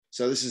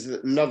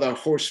another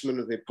horseman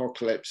of the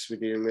apocalypse we're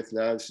dealing with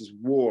now. This is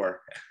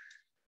war.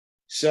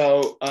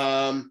 So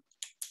as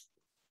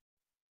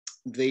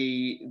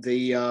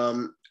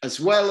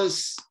well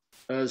as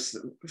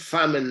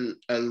famine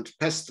and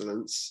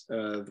pestilence,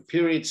 the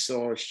period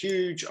saw a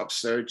huge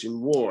upsurge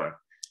in war.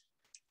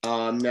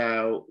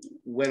 Now,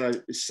 when I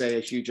say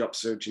a huge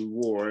upsurge in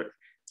war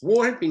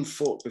had been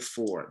fought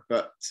before,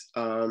 but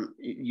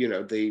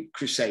the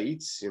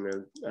Crusades,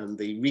 and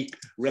the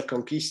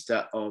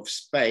Reconquista of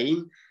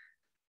Spain,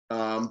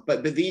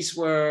 but these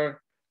were,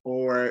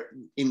 or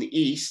in the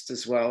East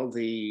as well,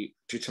 the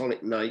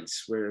Teutonic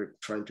Knights were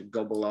trying to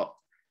gobble up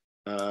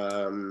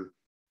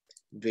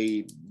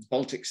the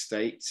Baltic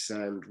states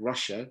and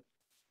Russia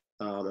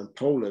and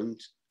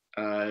Poland,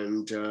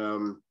 and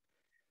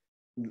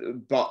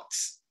but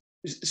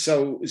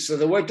so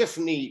there were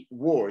definitely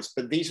wars,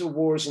 but these are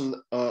wars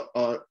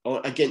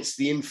against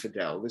the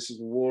infidel. This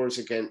is wars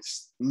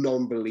against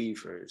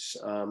non-believers.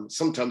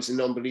 Sometimes the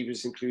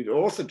non-believers include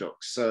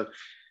Orthodox.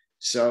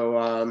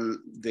 So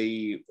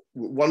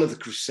one of the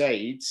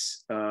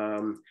Crusades,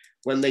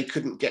 when they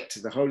couldn't get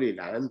to the Holy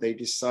Land, they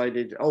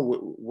decided,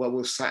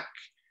 we'll sack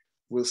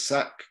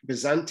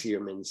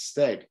Byzantium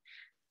instead,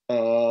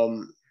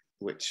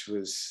 which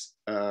was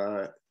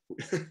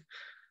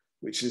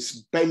which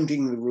is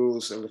bending the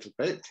rules a little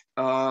bit,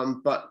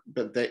 but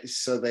they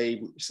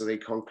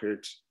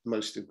conquered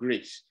most of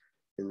Greece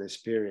in this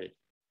period,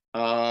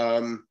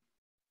 and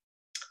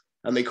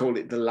they called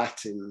it the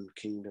Latin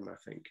Kingdom, I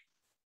think.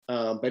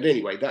 But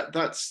anyway,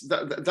 this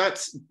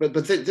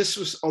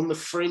was on the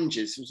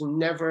fringes. It was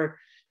never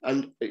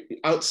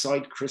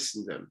outside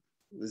Christendom.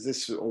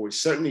 This was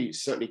always certainly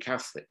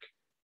Catholic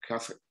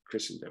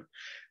Christendom.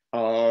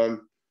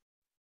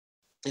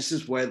 This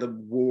is where the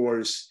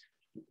wars,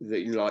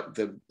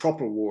 the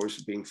proper wars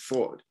were being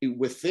fought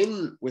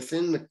within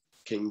the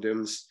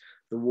kingdoms.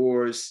 The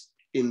wars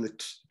in the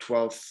 11th,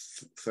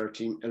 12th,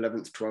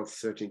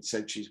 13th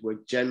centuries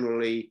were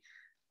generally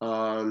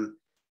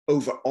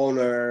over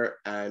honor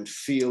and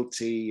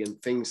fealty and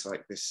things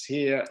like this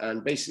here.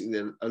 And basically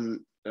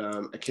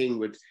a king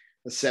would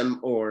assemble,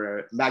 or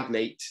a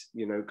magnate,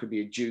 could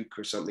be a duke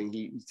or something.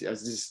 He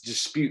has this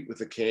dispute with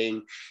the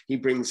king. He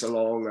brings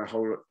along a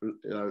whole,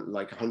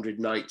 like 100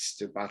 knights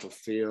to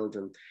battlefield,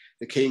 and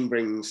the king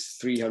brings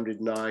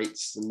 300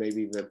 knights, and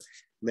maybe the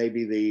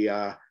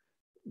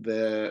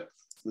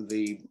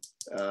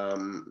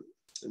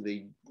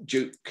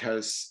duke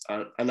has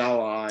an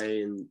ally,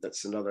 and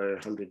that's another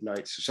 100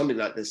 knights or something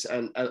like this,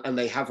 and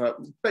they have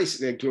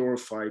basically a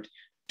glorified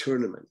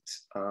tournament.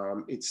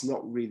 It's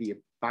not really a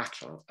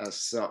battle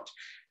as such.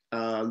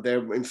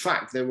 There were in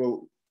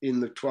in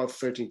the 12th,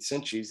 13th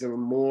centuries, there were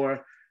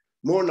more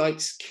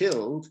knights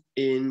killed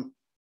in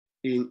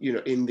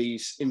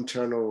these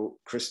internal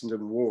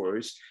Christendom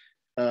wars,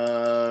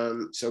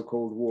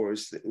 so-called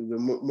wars.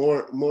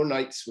 The more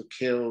knights were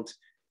killed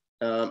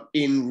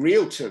in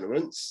real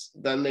tournaments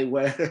than they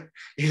were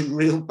in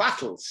real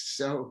battles.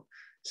 So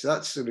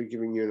that's sort of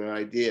giving you an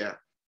idea.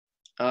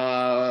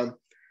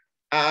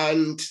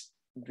 And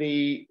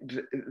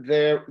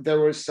there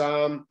was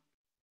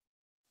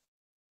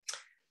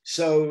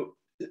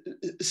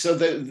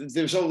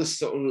there's all this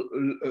sort of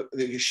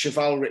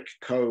chivalric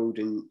code,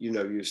 and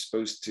you're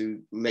supposed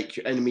to make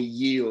your enemy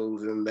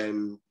yield and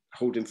then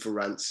hold him for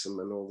ransom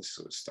and all this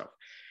sort of stuff.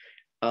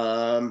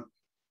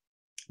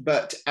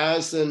 But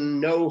as a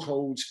no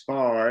holds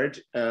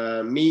barred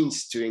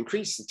means to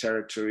increase the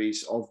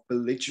territories of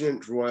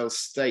belligerent royal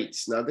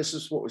states. Now, this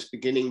is what was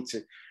beginning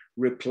to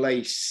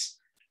replace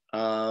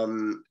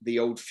the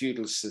old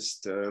feudal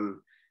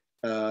system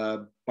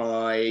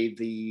by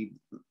the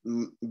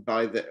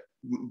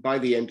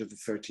end of the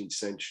 13th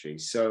century.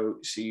 So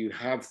you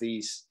have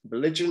these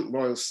belligerent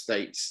royal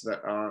states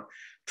that are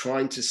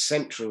trying to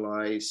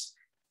centralize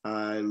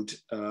and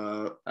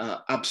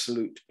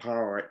absolute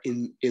power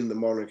in the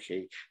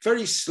monarchy,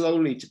 very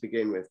slowly to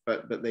begin with,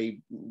 but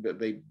they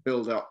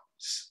build up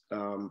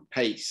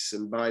pace.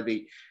 And by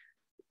the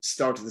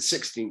start of the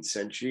 16th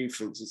century,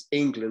 for instance,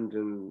 England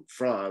and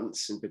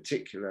France in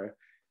particular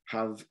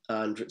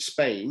and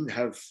Spain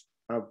have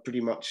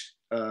pretty much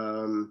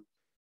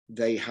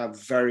they have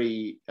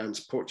and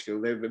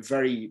Portugal, they have a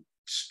very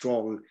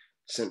strong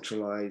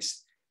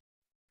centralized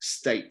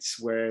states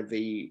where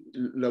the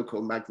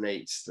local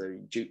magnates,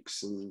 the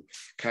dukes and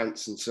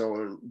counts and so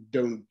on,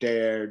 don't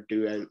dare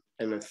do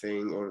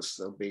anything, or else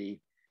they'll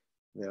be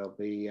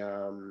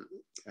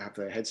have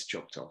their heads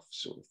chopped off,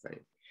 sort of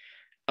thing.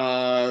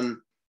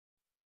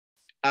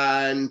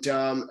 And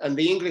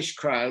the English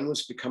crown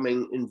was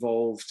becoming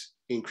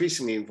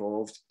increasingly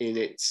involved in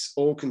its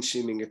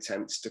all-consuming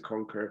attempts to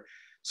conquer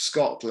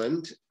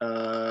Scotland.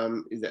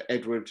 That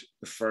Edward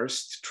I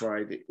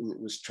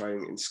was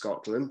trying in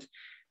Scotland.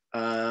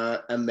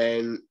 And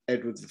then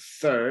Edward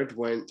III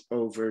went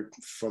over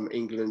from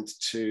England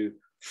to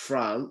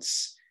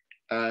France,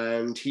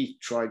 and he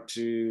tried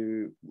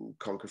to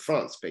conquer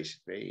France,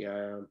 basically,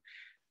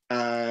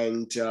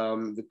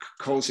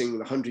 causing the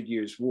 100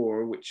 Years'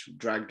 War, which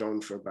dragged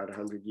on for about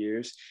 100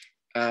 years,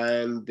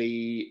 and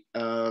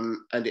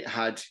it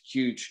had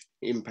huge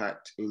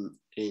impact in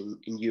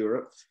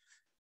Europe,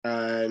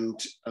 but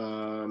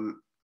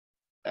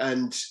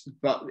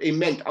it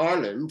meant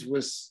Ireland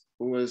was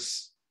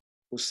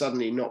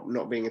suddenly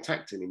not being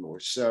attacked anymore.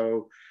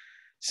 So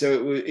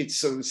it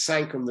sort of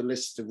sank on the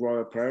list of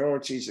royal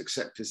priorities,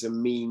 except as a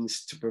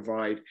means to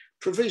provide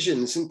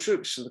provisions and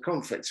troops for the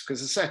conflicts,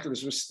 because the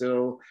settlers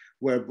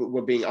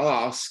were being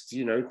asked,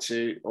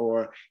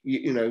 to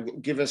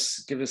give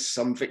us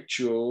some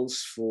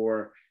victuals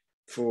for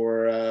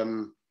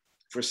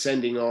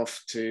sending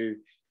off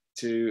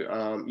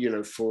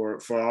for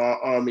our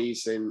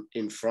armies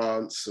in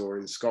France or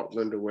in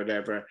Scotland or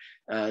whatever,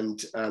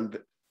 and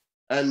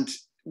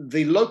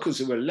the locals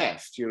who were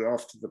left,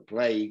 after the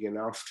plague and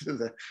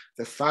after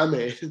the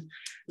famine,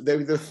 they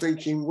were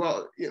thinking,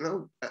 well,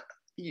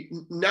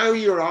 now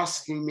you're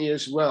asking me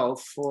as well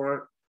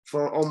for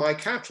all my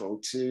cattle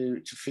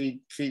to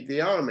feed the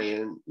army,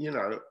 and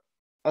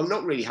I'm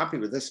not really happy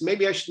with this.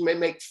 Maybe I should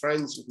make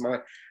friends with my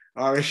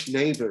Irish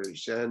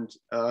neighbours and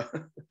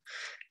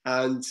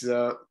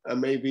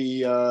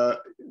maybe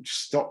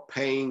stop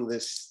paying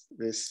this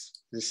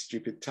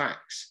stupid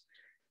tax.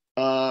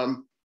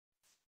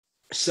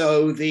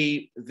 So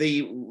the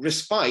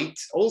respite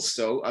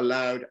also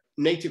allowed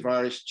native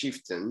Irish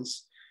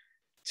chieftains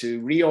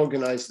to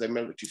reorganize their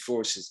military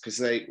forces, because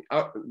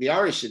the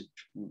Irish had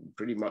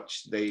pretty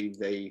much they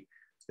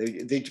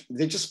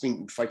just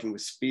been fighting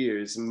with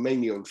spears and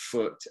mainly on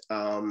foot,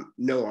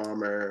 no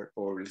armor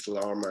or little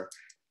armor,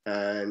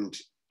 and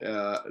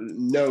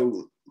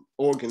no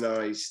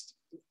organized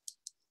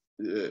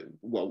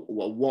what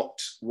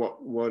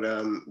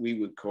we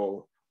would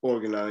call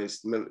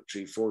organized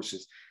military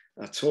forces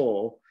at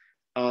all.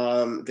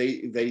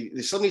 They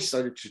suddenly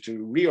started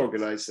to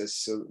reorganize this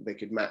so that they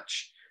could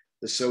match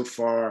the so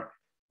far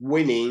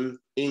winning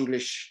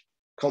English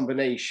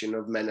combination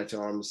of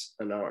men-at-arms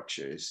and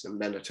archers, and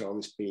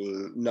men-at-arms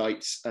being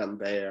knights and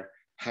their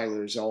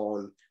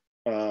hangers-on,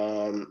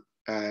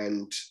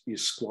 and your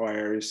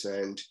squires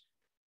and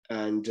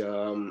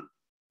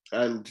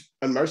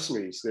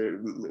mercenaries. There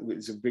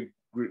was a big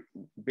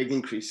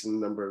increase in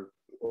the number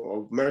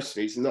of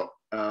mercenaries, and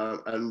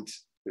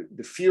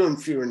the fewer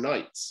and fewer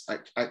knights,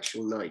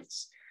 actual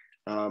knights,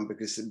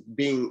 because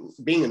being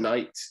a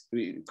knight,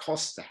 it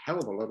costs a hell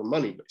of a lot of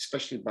money, but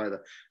especially by the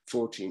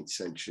 14th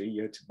century,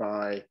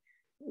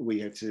 we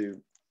had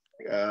to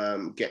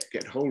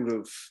get hold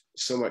of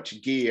so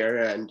much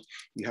gear, and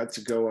you had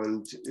to go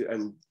and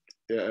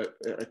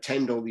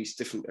attend all these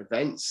different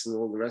events and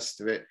all the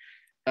rest of it.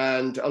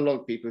 And a lot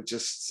of people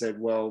just said,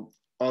 well,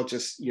 I'll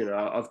just,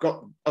 I've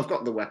got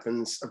the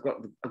weapons, I've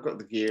got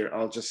the gear,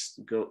 I'll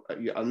just go.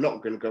 I'm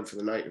not going to go for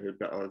the knighthood,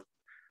 but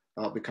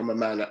I'll become a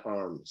man at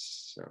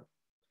arms. So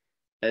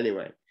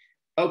anyway,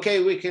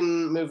 okay, we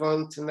can move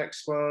on to the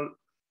next one.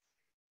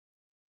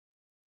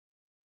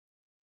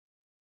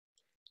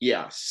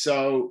 Yeah,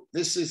 so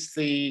this is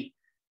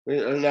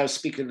we'll now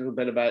speak a little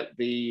bit about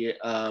the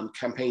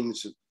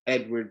campaigns of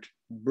Edward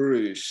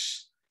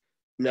Bruce,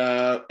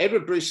 Now,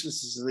 Edward Bruce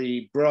was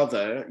the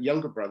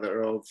younger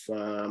brother of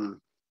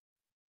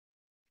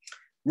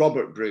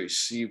Robert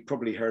Bruce. You've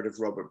probably heard of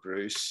Robert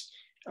Bruce.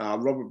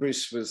 Robert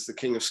Bruce was the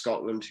King of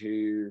Scotland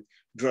who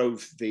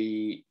drove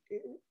the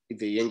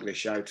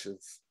English out of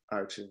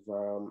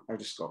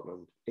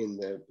Scotland in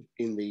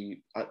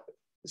the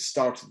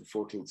start of the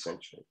 14th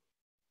century,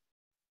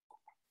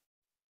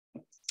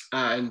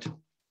 and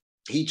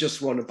he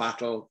just won a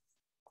battle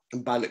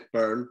in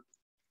Bannockburn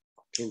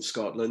in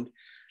Scotland,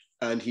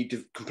 and he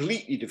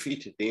completely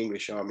defeated the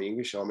English army.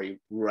 English army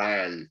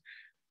ran.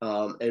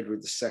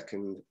 Edward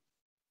II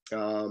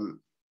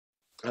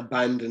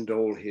abandoned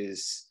all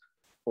his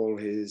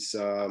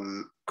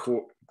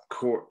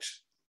court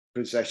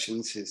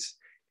possessions.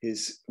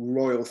 His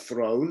royal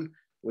throne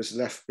was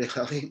left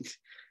behind,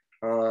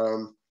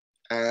 and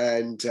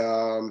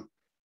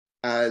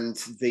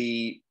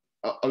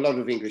a lot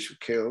of English were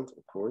killed,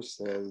 of course,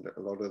 and a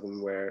lot of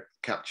them were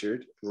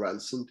captured and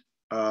ransomed.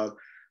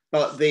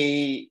 But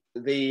the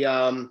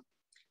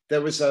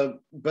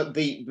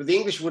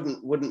English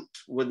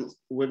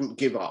wouldn't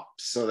give up,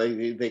 so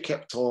they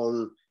kept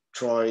on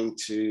trying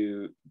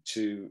to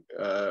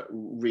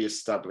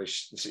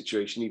reestablish the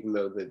situation, even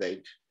though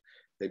they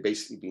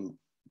basically been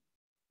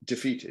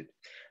defeated.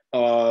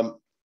 And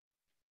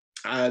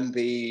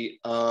the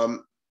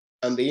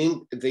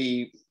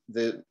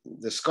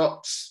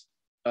Scots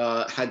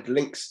had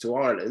links to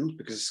Ireland,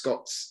 because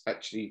Scots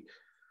actually,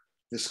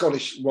 the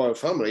Scottish royal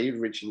family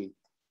originally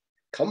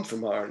come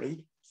from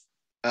Ireland,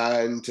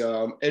 and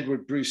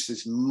Edward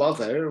Bruce's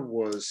mother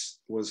was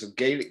of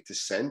Gaelic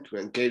descent,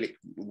 when Gaelic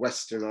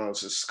Western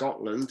Isles of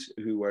Scotland,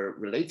 who were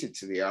related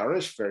to the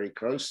Irish very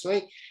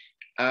closely,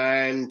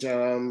 and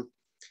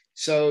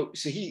so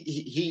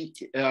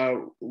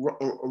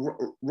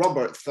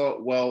Robert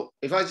thought, well,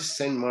 if I just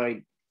send my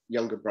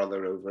younger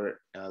brother over,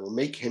 we'll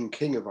make him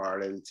King of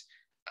Ireland,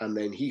 and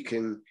then he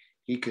can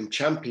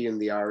champion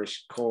the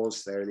Irish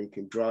cause there, and he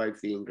can drive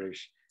the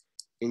English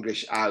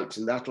out,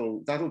 and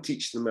that'll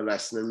teach them a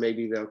lesson, and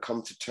maybe they'll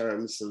come to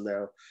terms and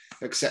they'll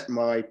accept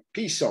my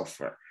peace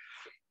offer.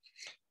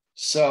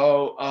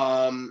 So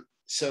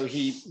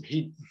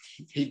he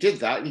did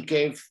that. He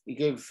gave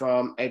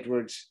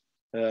Edward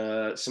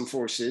some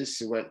forces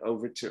who went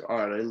over to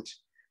Ireland,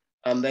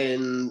 and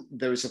then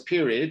there was a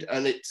period,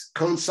 and it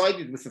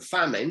coincided with the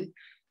famine,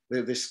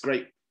 this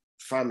great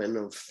famine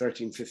of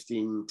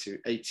 1315 to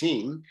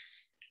 18.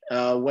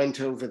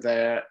 Went over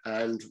there,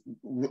 and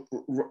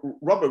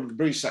Robert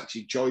Bruce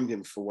actually joined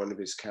him for one of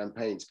his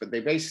campaigns, but they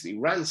basically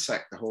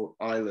ransacked the whole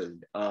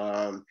island.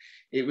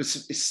 It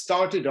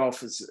started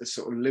off as a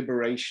sort of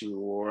liberation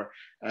war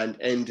and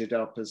ended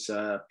up as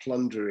a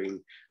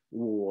plundering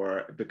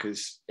war,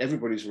 because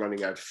everybody's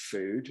running out of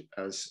food,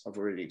 as I've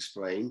already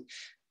explained.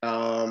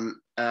 And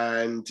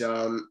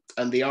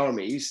the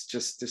armies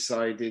just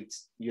decided,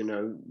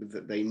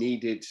 that they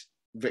needed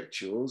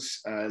victuals,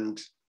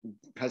 and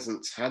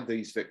peasants had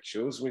these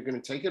victuals. We're going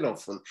to take it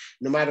off them,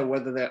 no matter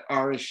whether they're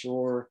Irish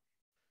or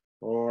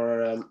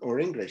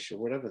English or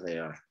whatever they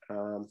are.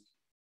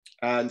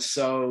 And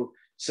so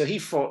he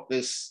fought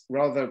this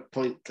rather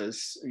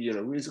pointless,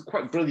 it was a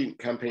quite brilliant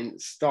campaign at the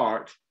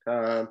start,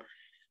 but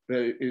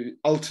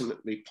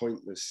ultimately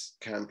pointless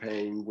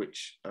campaign,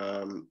 which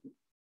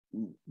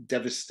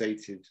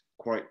devastated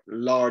quite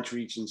large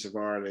regions of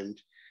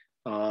Ireland,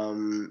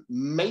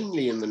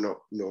 mainly in the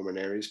Norman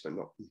areas, but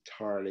not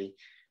entirely.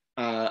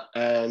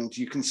 And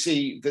you can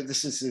see that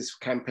this is his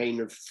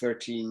campaign of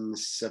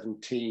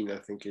 1317, I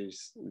think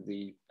is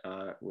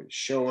what's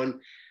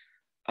shown.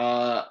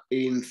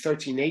 In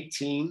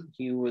 1318,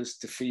 he was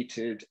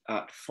defeated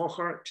at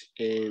Faughart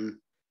in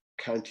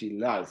County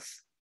Louth.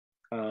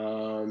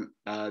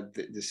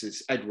 This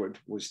is Edward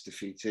was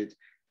defeated,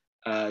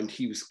 and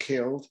he was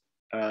killed,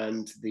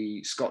 and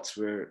the Scots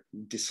were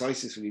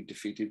decisively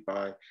defeated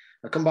by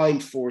a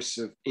combined force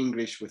of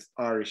English with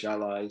Irish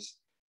allies.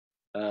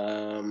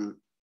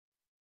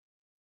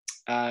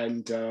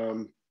 And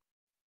that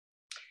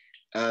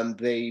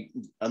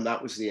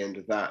was the end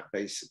of that,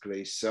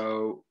 basically.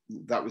 So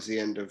that was the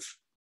end of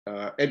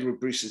Edward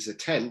Bruce's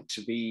attempt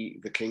to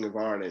be the King of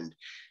Ireland.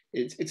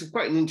 It's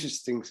quite an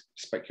interesting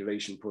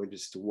speculation point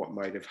as to what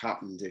might have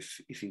happened if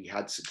he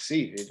had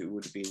succeeded. It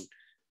would have been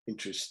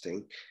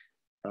interesting,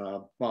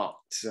 but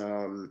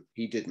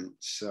he didn't.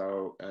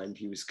 So, and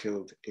he was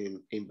killed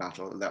in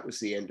battle, and that was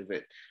the end of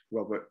it.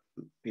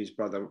 His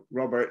brother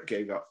Robert,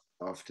 gave up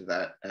after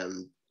that,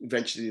 and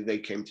eventually they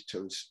came to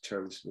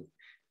terms with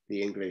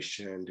the English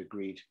and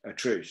agreed a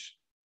truce.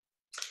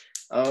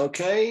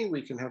 Okay,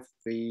 we can have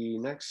the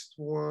next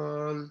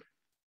one.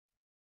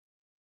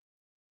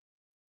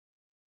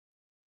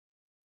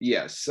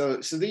 Yes, so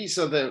these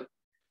are the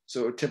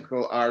sort of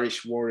typical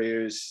Irish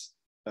warriors.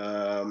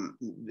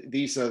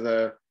 These are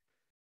the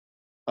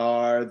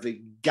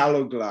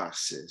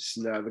Galloglasses.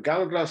 Now, the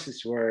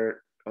Galloglasses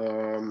were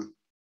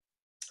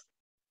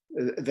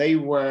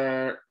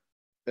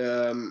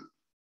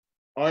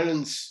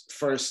Ireland's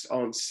first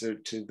answer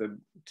to the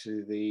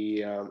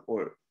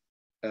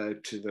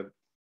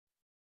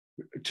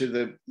to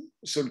the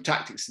sort of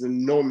tactics the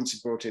Normans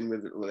brought in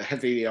with the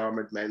heavily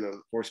armored men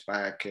on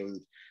horseback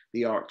and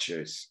the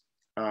archers.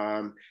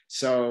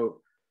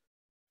 So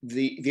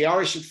the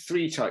Irish have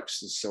three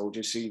types of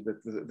soldiers. See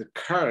the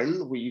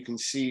kern, where you can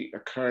see a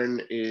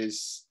kern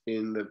is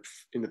in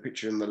the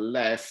picture on the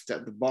left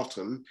at the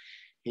bottom.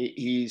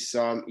 He's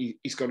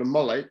got a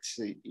mullet,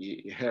 a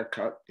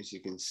haircut, as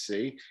you can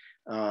see.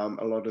 A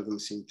lot of them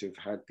seem to have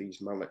had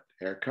these mullet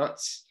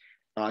haircuts.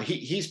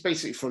 He's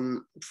basically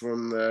from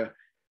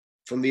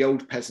the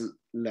old peasant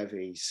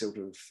levy, sort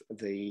of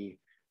the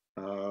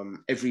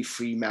every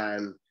free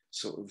man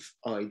sort of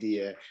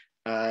idea,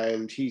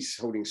 and he's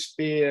holding a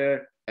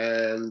spear.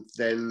 And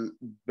then,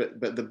 but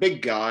the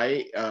big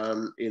guy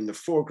in the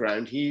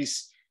foreground,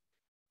 he's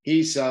a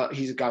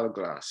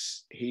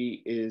Galaglass.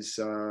 He is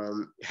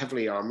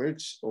heavily armored,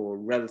 or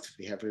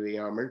relatively heavily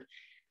armored.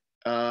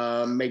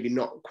 Maybe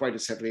not quite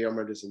as heavily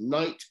armored as a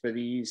knight, but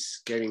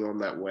he's getting on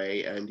that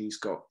way. And he's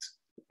got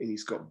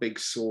big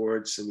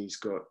swords, and he's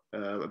got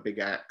a big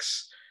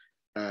axe,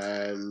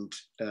 and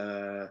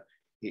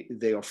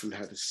they often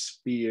had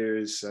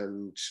spears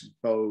and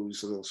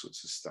bows and all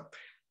sorts of stuff.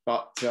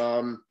 But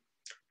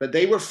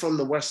they were from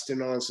the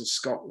Western Isles of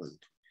Scotland.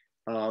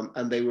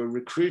 And they were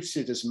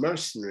recruited as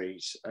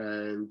mercenaries,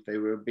 and they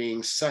were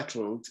being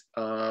settled.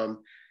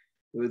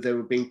 They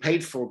were being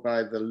paid for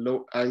by the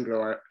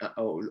Anglo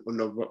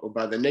or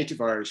by the native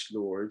Irish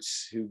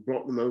lords, who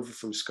brought them over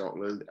from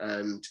Scotland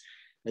and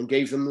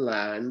gave them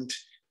land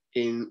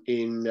in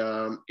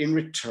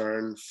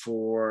return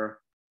for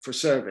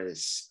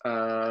service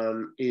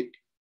in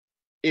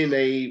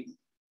a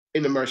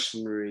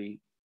mercenary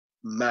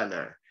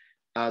manner.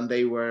 And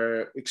they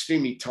were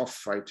extremely tough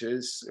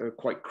fighters,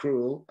 quite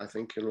cruel, I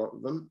think, a lot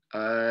of them,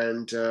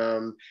 and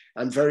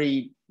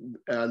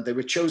they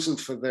were chosen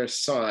for their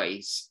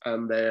size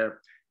and their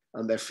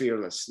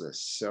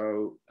fearlessness.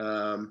 So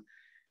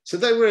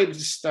they were able to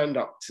stand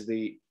up to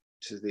the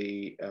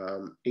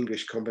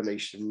English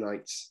combination of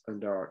knights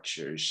and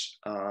archers.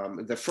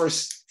 The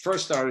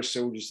first Irish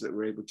soldiers that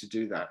were able to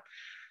do that.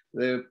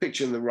 The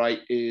picture on the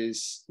right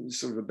is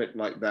sort of a bit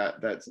like that.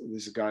 That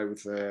there's a guy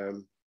with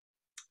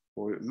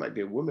or it might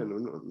be a woman,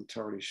 I'm not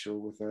entirely sure,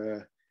 with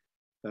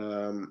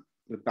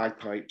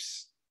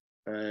bagpipes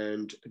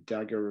and a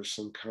dagger of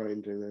some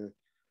kind, and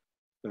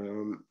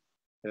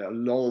a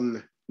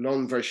long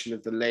version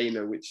of the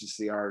lena, which is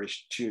the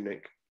Irish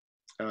tunic,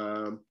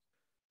 and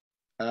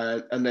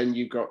then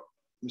you've got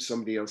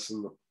somebody else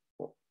on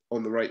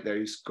the right there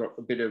who's got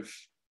a bit of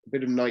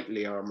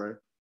knightly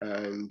armor,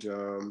 and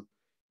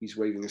he's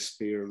waving a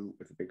spear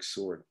with a big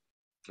sword.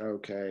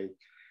 Okay.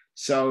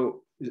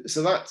 So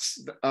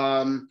that's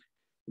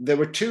there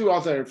were two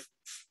other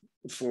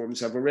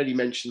forms I've already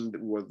mentioned.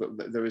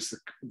 There was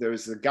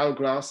the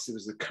Galglass, there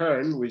was the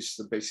Kern, which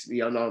is basically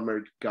the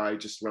unarmored guy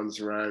just runs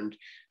around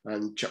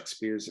and chucks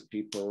spears at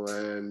people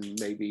and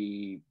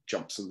maybe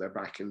jumps on their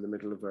back in the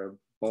middle of a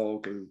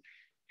bog and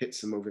hits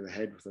them over the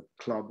head with a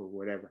club or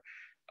whatever.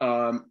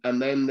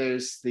 And then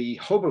there's the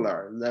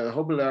Hobelar. Now the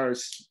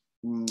Hobelars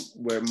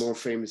were more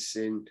famous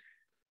in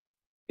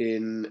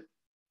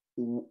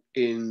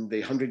the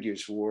 100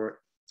 Years' War,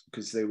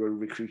 because they were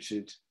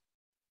recruited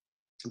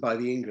by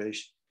the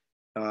English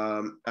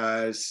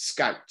as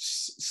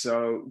scouts.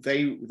 So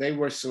they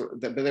were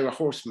but they were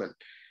horsemen.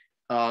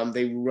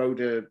 They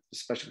rode a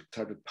special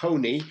type of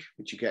pony,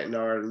 which you get in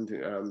Ireland.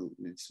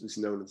 It was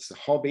known as the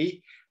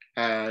hobby,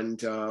 and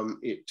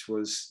it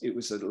was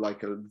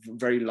like a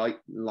very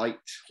light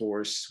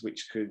horse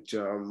which could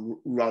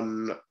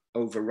run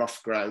over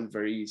rough ground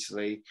very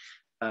easily,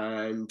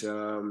 and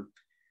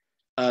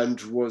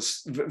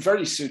was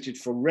very suited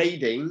for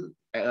raiding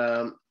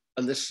and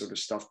this sort of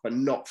stuff, but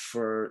not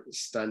for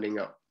standing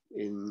up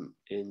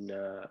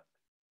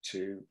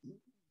to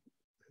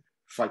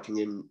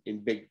fighting in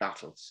big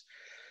battles.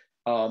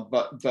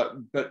 But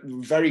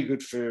very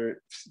good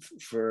for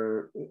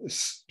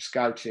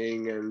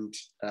scouting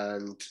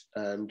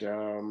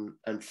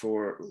and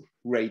for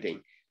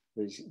raiding,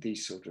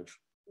 these sort of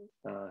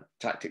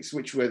tactics,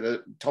 which were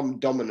the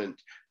dominant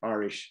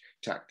Irish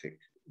tactic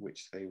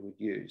which they would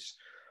use.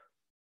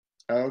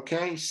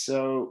 Okay,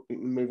 so we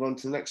can move on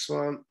to the next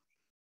one.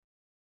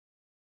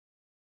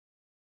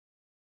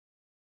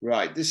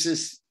 Right,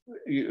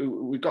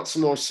 we've got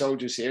some more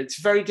soldiers here.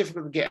 It's very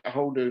difficult to get a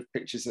hold of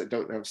pictures that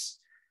don't have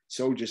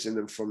soldiers in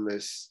them from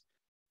these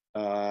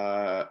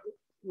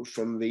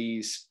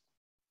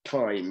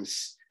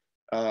times.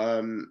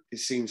 It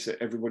seems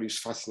that everybody's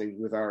fascinated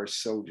with our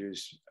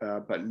soldiers,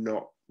 but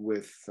not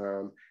with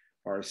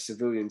our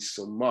civilians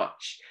so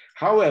much.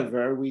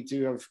 However, we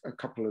do have a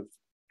couple of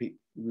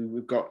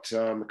we've got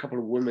a couple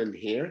of women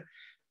here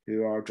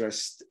who are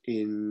dressed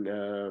in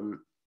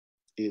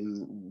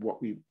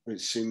what we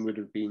assume would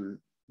have been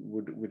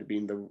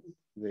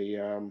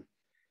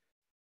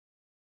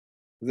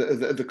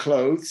the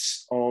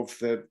clothes of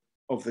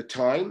of the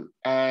time.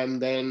 And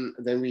then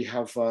we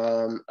have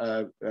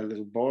a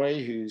little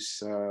boy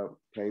who's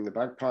playing the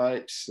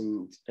bagpipes,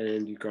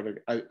 and you've got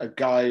a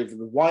guy of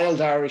the Wild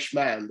Irish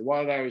Man. The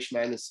Wild Irish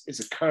Man is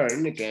a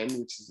kern again,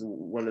 which is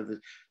one of the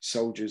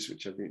soldiers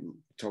which I've been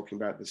talking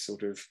about, the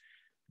sort of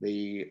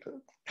the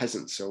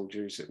peasant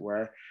soldiers, as it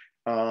were.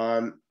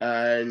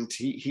 And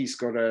he's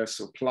got a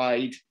sort of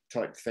plaid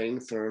type thing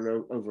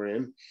thrown over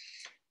him,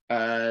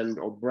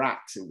 or brat,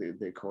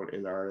 they call it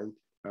in Ireland.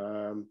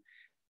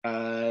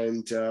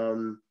 And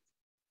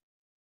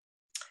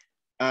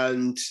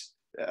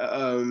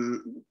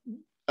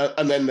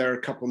then there are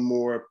a couple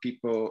more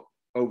people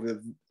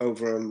over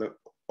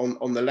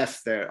on the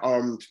left there,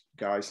 armed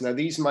guys. Now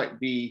these might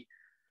be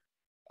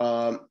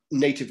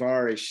native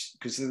Irish,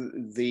 because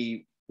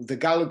the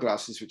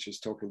Gael-glasses, which I was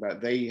talking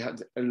about, they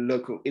had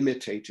local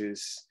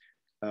imitators,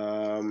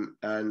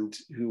 and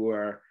who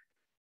were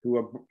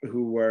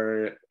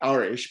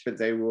Irish, but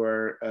they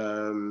were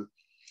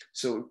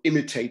so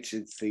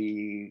imitated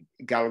the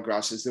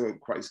Gael-glasses. They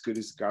weren't quite as good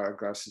as the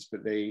Gael-glasses,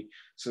 but they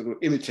sort of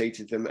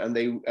imitated them, and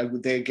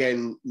they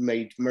again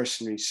made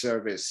mercenary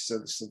service.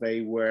 So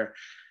they were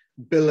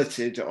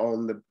billeted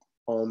on the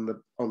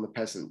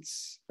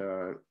peasants,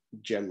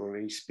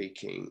 generally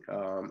speaking,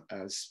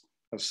 as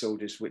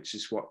soldiers, which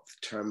is what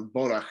the term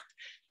bonacht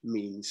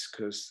means,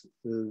 because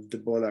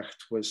the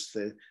bonacht was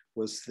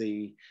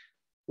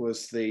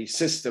the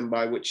system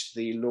by which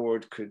the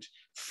lord could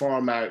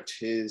farm out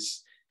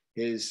his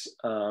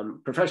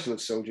professional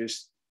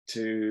soldiers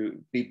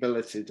to be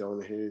billeted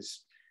on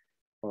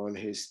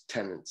his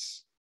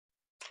tenants.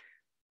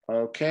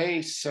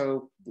 Okay,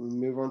 so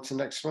move on to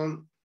the next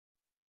one.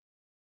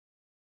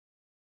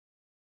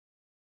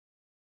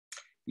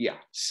 Yeah,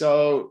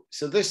 so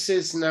this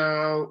is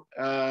now,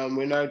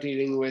 we're now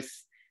dealing with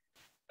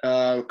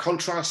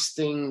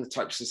contrasting the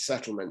types of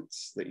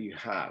settlements that you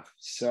have.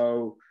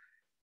 So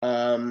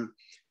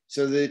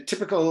the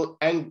typical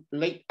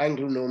late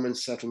Anglo-Norman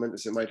settlement,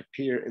 as it might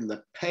appear in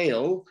the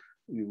Pale,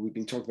 we've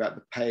been talking about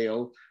the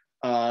Pale,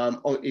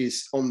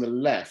 is on the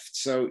left.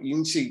 So you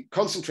can see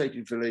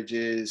concentrated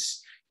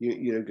villages.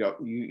 You've got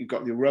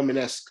the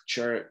Romanesque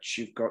church.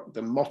 You've got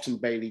the Motte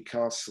and Bailey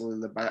Castle in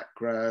the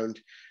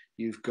background.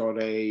 You've got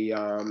a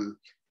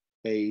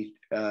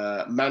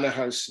manor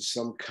house of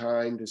some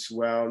kind as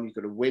well. You've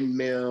got a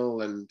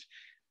windmill, and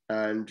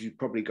you've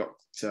probably got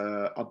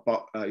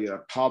a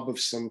pub of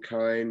some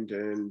kind,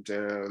 and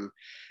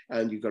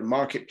you've got a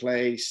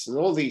marketplace and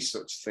all these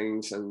sorts of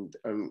things, and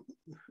a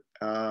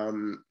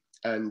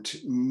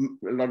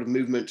lot of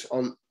movement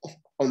on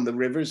the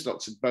rivers,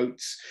 lots of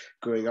boats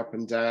going up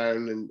and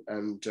down,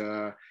 and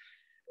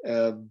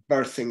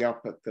berthing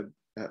up at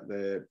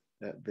the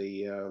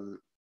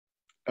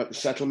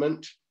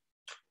settlement.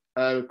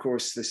 And of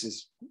course, this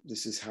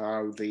is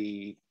how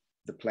the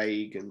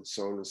plague and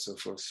so on and so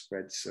forth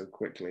spread so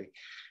quickly.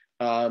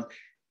 On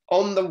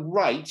the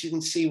right, you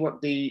can see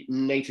what the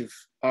native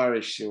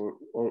Irish or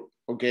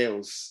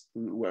Gaels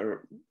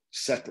were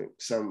settling.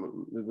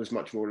 Some was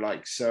much more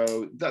like.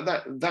 So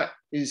that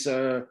is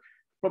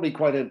probably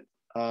quite a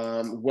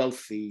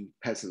wealthy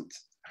peasant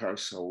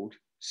household.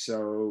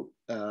 So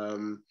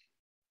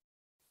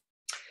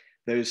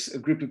there's a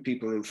group of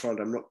people in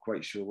front. I'm not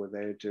quite sure what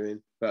they're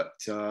doing, but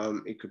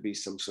it could be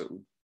some sort of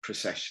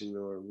procession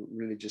or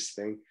religious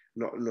thing.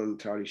 Not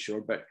entirely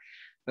sure, but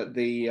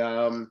the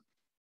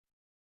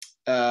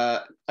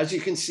as you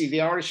can see,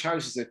 the Irish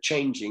houses are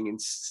changing in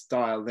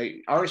style.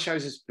 The Irish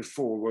houses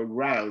before were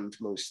round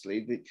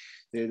mostly.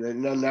 They're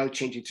now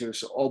changing to a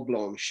sort of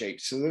oblong shape.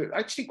 So they're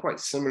actually quite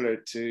similar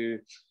to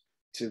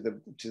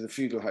the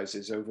feudal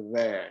houses over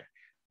there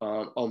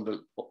on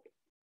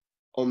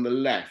the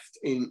left.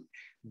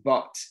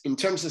 But in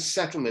terms of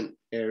settlement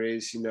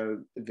areas,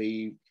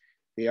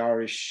 the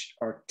Irish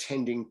are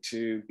tending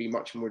to be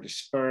much more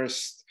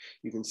dispersed.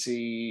 You can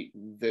see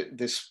that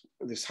this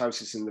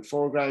house is in the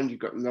foreground. You've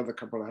got another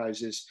couple of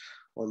houses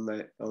on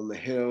the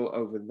hill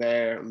over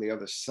there on the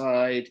other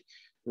side,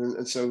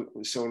 and so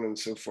on and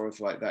so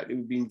forth like that. It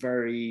would be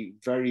very,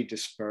 very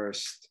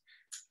dispersed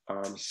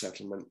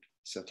settlement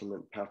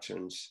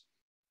patterns,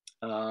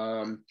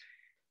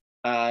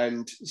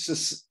 and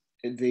just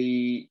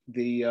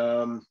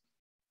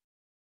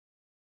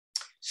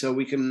so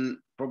we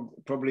can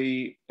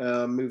probably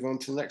move on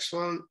to the next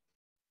one.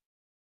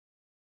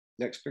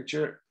 Next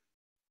picture.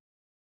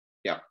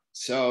 Yeah,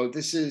 so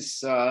this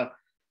is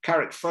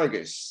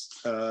Carrickfergus.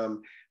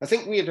 I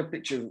think we had a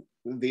picture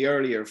of the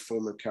earlier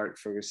form of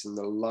Carrickfergus in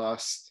the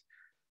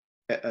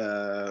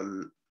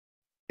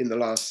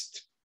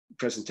last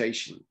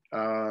presentation.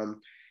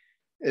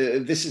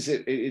 This is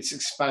it. It's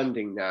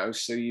expanding now.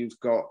 So you've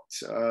got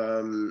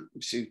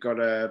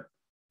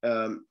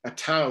a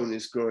town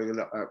is growing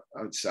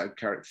outside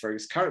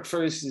Carrickfergus.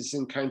 Carrickfergus is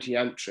in County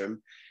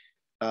Antrim,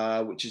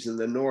 which is in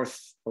the north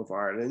of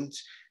Ireland,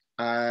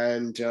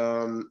 and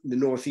the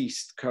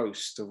northeast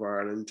coast of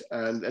Ireland.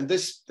 And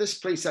this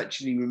place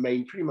actually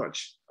remained pretty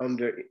much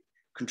under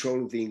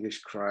control of the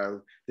English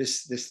crown,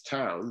 this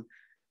town,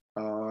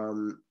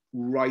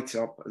 right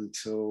up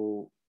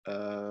until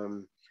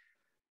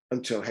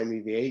until Henry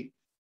VIII,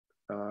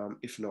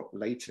 if not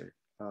later.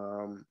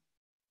 And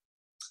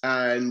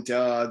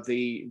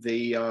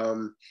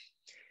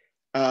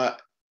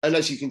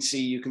as you can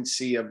see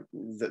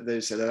that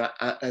there's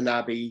an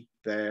abbey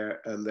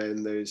there, and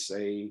then there's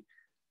a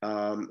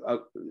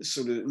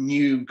sort of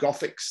new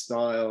Gothic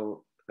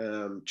style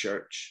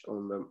church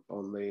on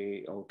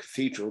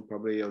cathedral,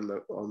 probably on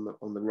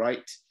the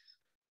right,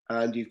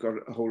 and you've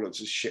got a whole lot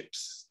of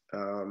ships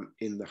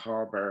in the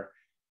harbour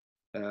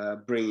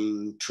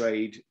bringing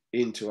trade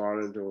into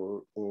Ireland,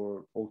 or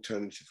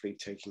alternatively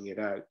taking it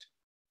out.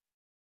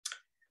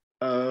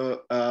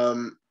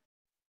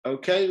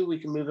 Okay, we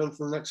can move on to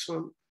the next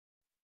one.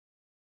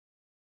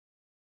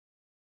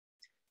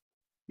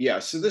 Yeah,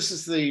 so this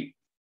is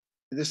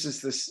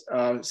this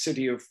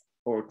city of,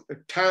 or a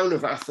town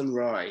of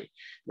Athenry.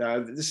 Now,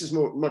 this is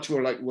much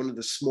more like one of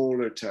the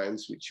smaller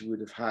towns which you would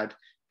have had,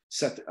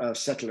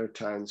 settler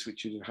towns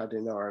which you'd have had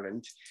in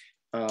Ireland.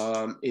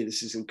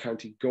 This is in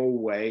County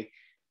Galway,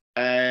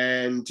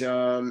 and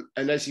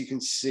as you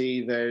can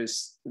see,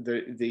 there's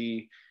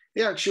the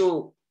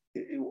actual.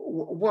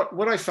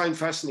 What I find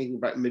fascinating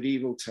about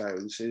medieval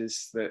towns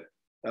is that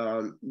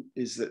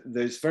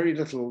there's very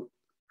little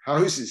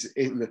houses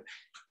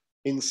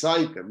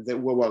inside them.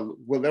 That well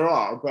there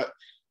are, but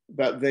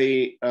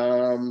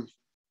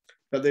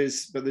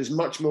there's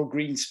much more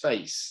green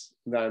space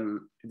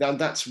than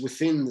that's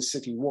within the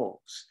city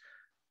walls.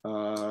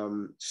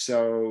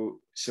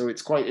 So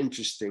it's quite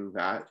interesting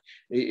that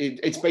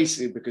it's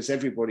basically because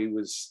everybody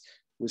was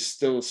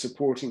still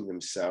supporting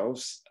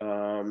themselves.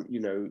 You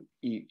know,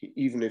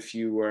 even if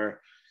you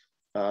were,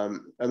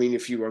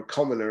 if you were a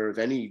commoner of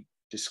any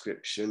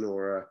description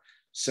or a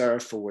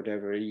serf or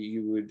whatever,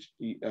 you wouldn't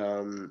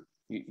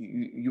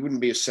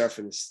be a serf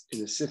in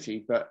a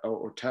city,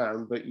 or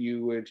town, but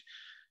you would,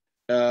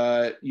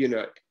 you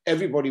know,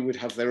 everybody would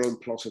have their own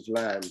plot of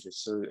land,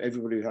 so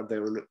everybody would have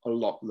their own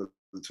allotment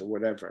or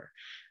whatever,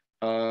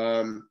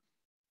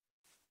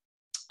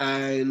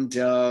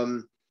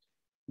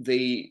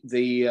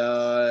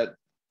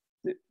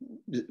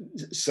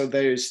 so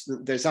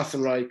there's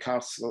Athenry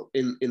Castle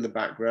in the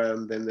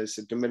background, then there's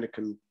a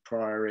Dominican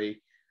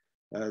priory,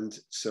 and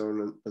so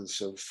on and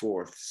so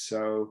forth.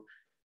 So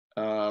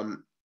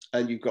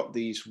and you've got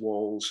these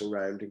walls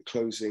around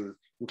enclosing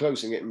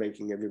it and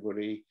making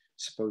everybody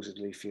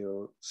supposedly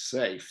feel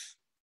safe.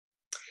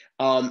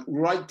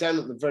 Right down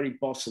at the very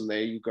bottom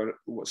there, you've got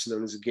what's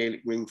known as a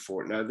Gaelic ring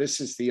fort. Now, this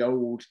is the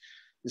old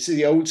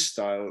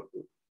style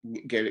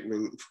Gaelic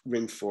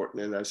ring fort.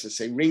 And as I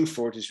say, ring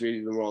fort is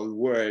really the wrong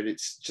word.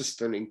 It's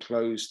just an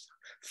enclosed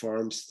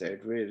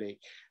farmstead, really.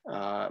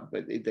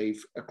 But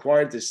they've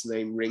acquired this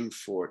name ring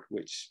fort,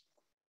 which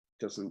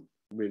doesn't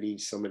really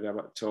sum it up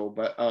at all.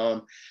 But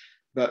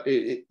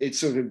it's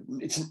sort of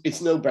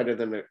it's no better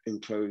than an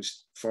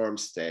enclosed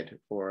farmstead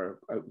or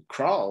a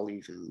kraal,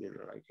 even, you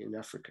know, like in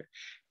Africa.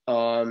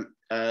 But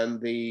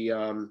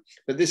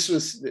this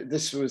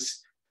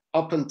was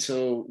up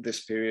until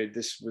this period.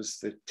 This was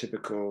the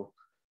typical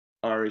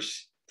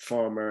Irish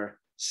farmer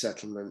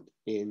settlement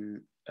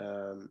in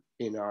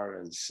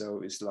Ireland.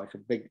 So it's like a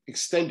big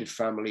extended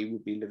family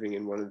would be living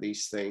in one of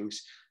these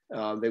things.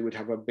 They would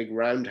have a big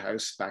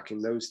roundhouse back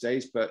in those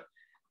days, but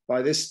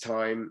by this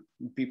time,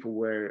 people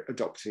were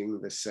adopting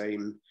the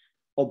same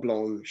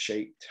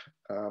oblong-shaped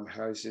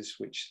houses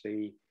which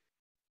the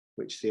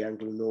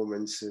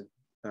Anglo-Normans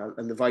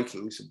and the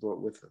Vikings had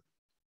brought with them.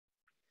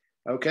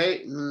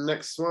 Okay,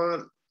 next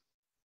one.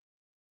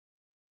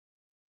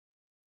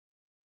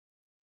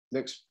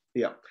 Next,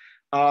 yeah.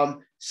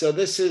 So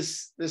this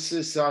is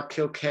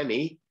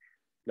Kilkenny.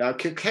 Now,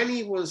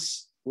 Kilkenny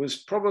was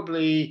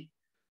probably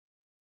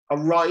a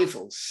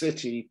rival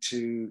city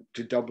to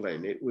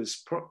Dublin. It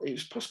was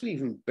possibly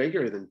even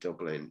bigger than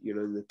Dublin, you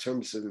know, in the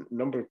terms of the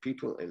number of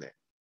people in it.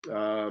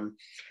 And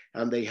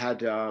they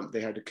had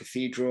a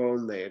cathedral,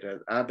 and they had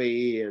an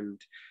abbey, and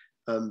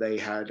they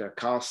had a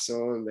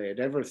castle, and they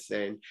had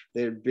everything.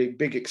 They had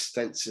big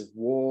extensive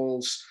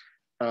walls,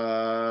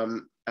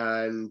 and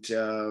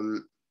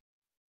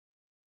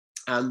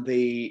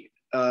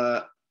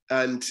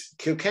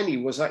Kilkenny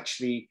was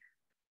actually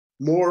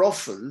more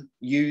often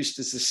used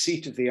as the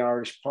seat of the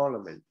Irish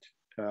Parliament,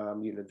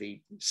 you know,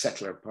 the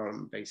settler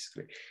Parliament,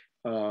 basically.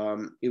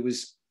 It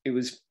was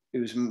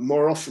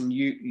more often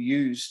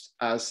used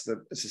as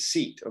a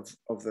seat of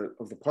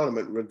the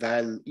Parliament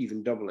than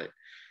even Dublin.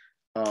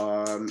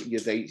 Yeah,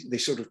 they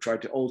sort of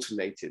tried to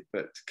alternate it,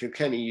 but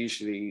Kilkenny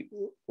usually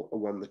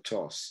won the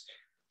toss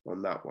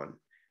on that one.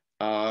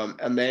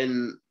 And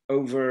then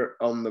over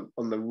on the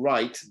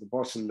right, at the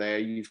bottom there,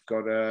 you've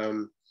got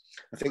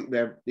I think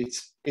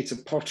it's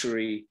a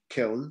pottery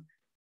kiln,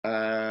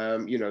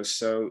 you know,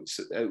 so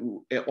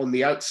on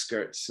the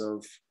outskirts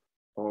of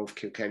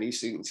Kilkenny,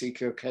 so you can see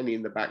Kilkenny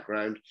in the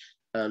background,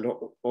 and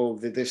all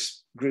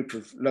this group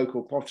of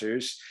local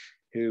potters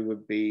who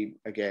would be,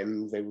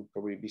 again, they would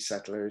probably be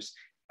settlers,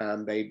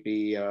 and they'd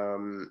be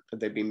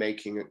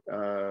making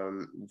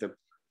the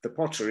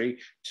pottery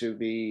to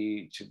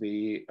be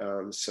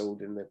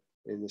sold in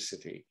the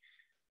city.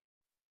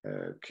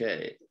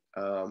 Okay.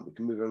 We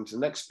can move on to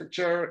the next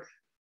picture.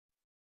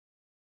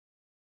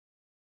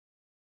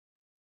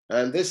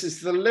 And this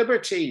is the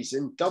Liberties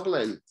in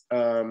Dublin.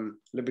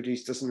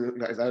 Liberties doesn't look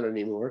like that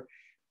anymore.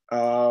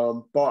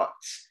 But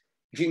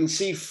if you can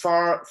see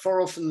far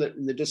off in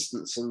the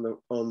distance on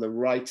the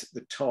right at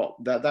the top,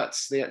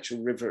 that's the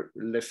actual River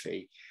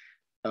Liffey.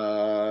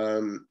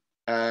 And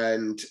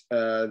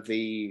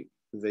the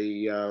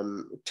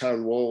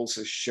town walls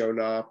are shown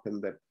up,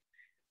 and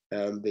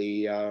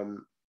the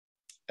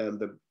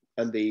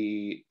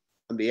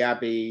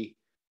abbey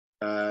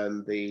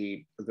and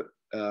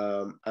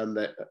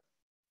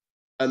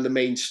the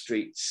main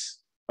streets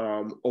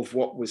of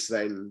what was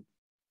then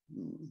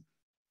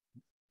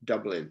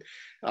Dublin.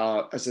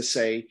 As I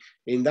say,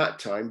 in that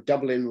time,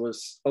 Dublin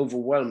was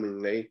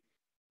overwhelmingly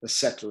a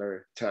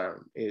settler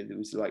town. It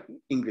was like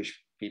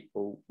English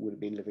people would have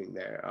been living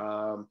there.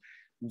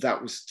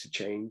 That was to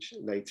change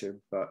later,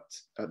 but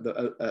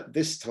at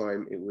this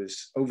time, it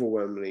was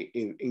overwhelmingly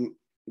in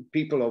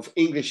people of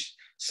English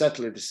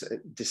settler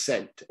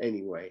descent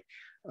anyway.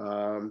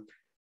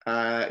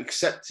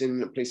 Except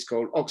in a place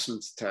called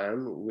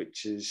Oxmanstown,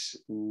 which is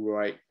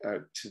right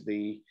out to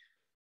the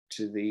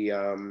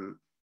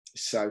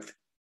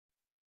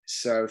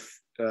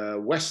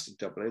southwest of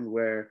Dublin,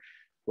 where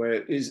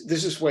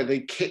this is where they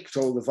kicked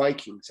all the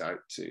Vikings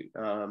out to,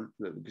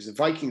 because the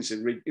Vikings had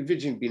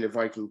originally been a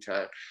Viking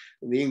town,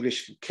 and the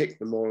English kicked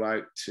them all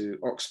out to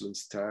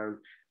Oxmanstown,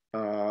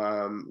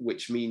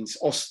 which means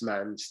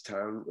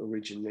Ostmanstown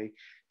originally,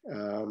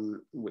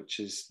 which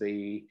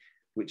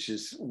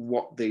is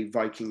what the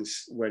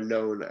Vikings were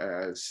known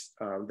as.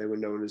 They were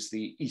known as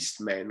the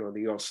Eastmen or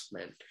the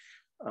Ostmen.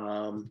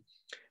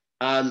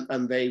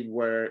 And they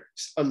were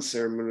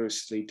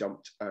unceremoniously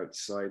dumped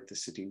outside the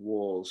city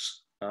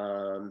walls,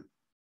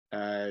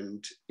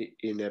 and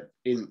in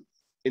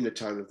a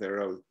town of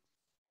their own.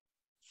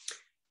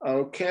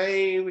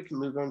 Okay, we can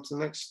move on to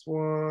the next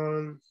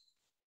one.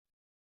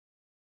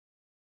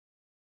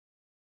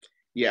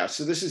 Yeah,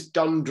 so this is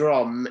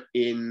Dundrum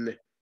in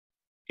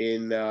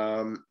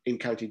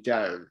County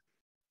Down,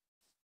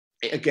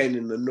 again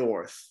in the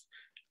north.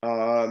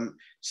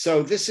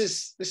 So this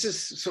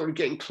is sort of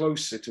getting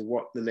closer to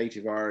what the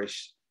native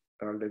Irish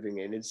are living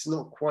in. It's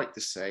not quite the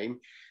same,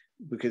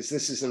 because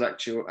this is an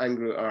actual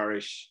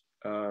Anglo-Irish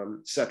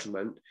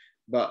settlement,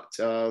 but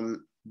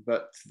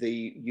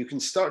you can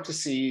start to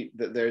see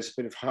that there's a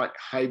bit of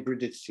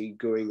hybridity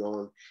going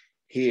on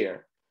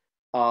here.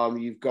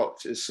 You've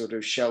got a sort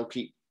of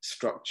shell-keep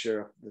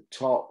structure at the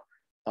top,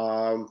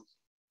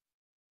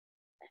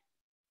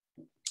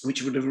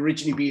 which would have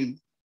originally been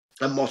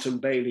a Motte and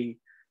Bailey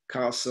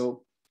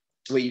castle,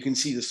 where you can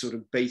see the sort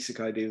of basic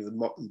idea of the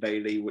Motte and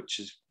Bailey, which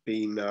has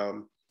been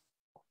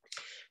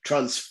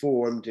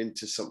transformed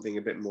into something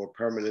a bit more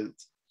permanent.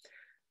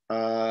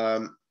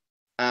 And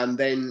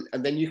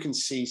then you can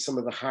see some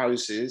of the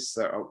houses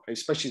that are,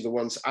 especially the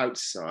ones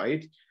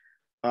outside,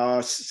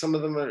 some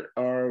of them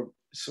are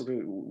sort of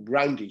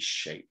roundish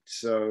shaped.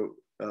 So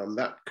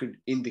that could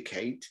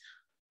indicate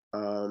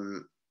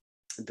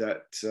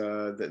that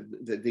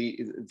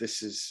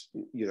this is,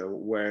 you know,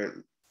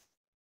 where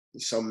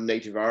some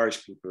native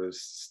Irish people are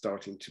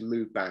starting to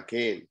move back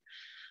in.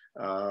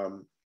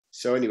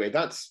 So anyway,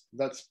 that's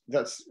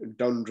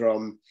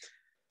Dundrum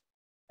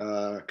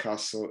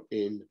Castle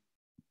in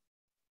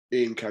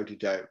County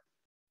Down.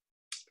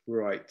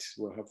 Right,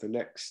 we'll have the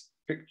next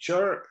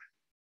picture.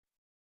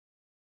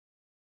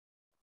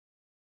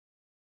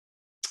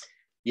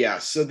 Yeah,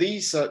 so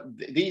these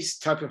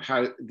type of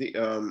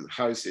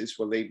houses,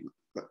 well, they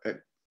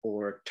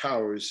or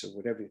towers or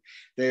whatever,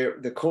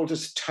 they're called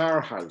as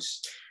tower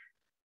house.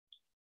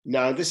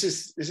 Now this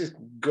is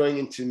going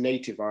into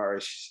native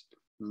Irish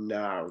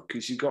now,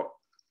 because you got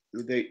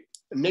the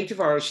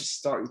native Irish is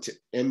starting to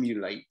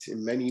emulate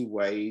in many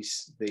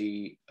ways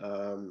the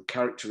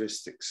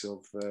characteristics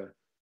of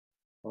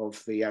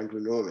the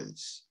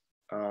Anglo-Normans.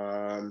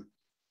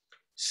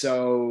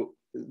 So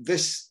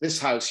this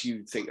house,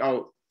 you'd think,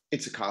 oh,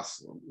 it's a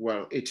castle.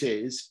 Well, it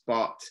is,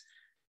 but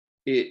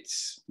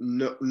it's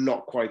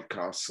not quite a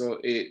castle.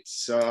 It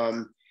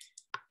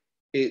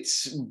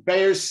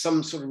bears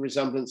some sort of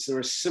resemblance. There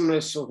are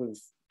similar sort of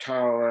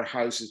tower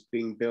houses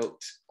being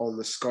built on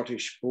the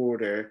Scottish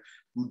border,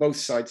 on both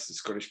sides of the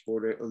Scottish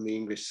border, on the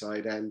English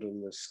side and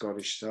on the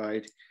Scottish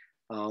side,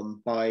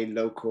 by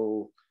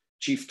local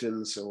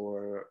chieftains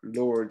or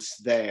lords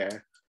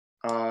there,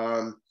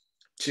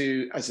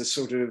 as a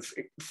sort of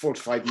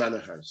fortified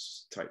manor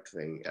house type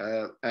thing.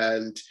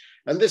 And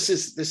this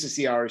is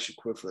the Irish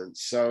equivalent.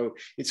 So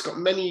it's got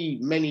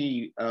many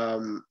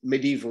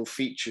medieval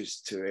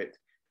features to it.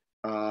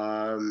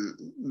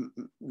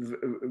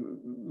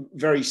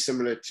 Very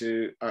similar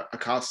to a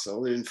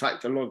castle. In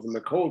fact, a lot of them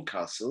are called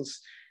castles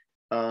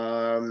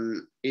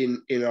in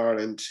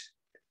Ireland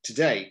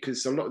today,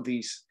 because a lot of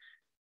these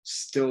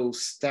still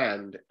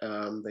stand.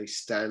 They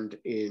stand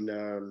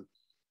in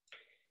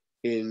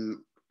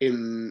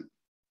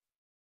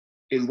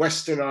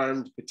Western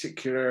Ireland, in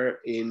particular,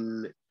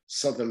 in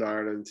Southern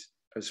Ireland,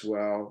 as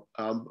well.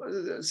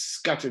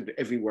 Scattered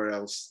everywhere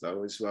else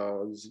though as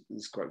well.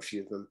 There's quite a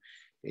few of them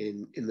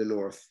in the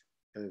north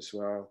as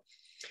well.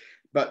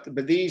 But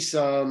these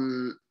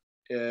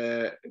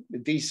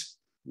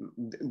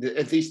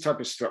type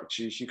of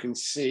structures, you can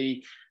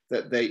see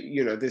that they,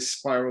 you know, there's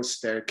spiral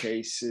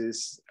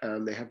staircases,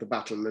 and they have the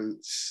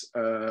battlements,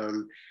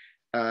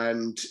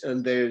 and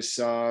there's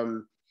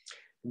some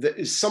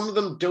of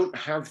them don't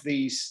have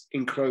these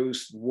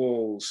enclosed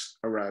walls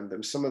around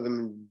them. Some of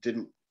them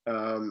didn't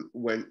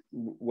weren't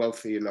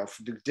wealthy enough,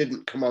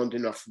 didn't command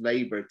enough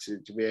labor to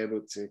be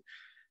able to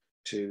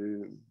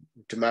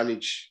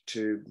manage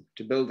to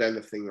build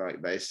anything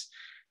like this.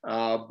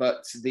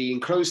 But the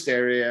enclosed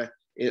area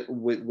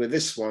with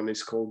this one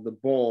is called the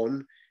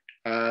bawn,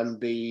 and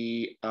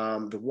the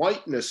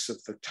whiteness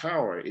of the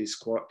tower is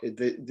quite.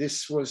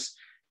 This was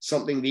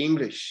something the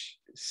English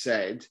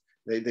said.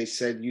 They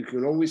said you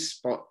can always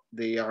spot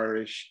the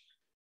Irish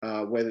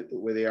where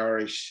the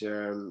Irish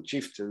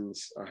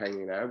chieftains are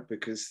hanging out,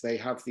 because they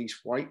have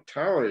these white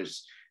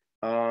towers,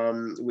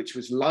 which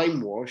was lime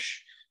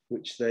wash,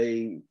 which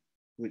they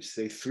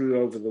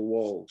threw over the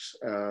walls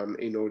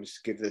in order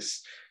to give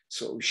this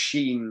sort of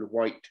sheen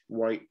white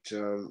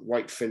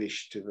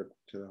finish to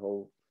the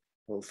whole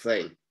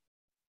thing.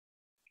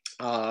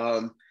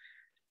 You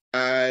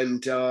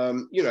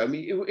know, I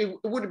mean, it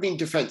would have been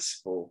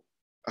defensible,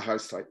 a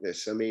house like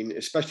this. I mean,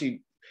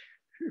 especially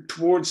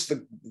towards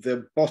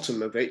the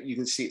bottom of it, you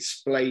can see it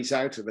splays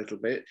out a little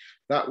bit.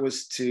 That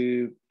was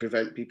to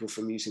prevent people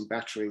from using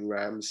battering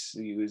rams.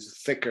 It was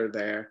thicker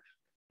there,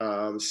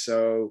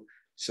 so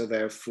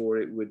therefore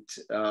it would.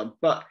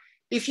 But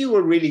if you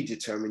were really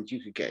determined,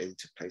 you could get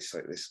into a place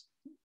like this.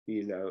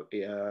 You know,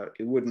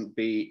 it wouldn't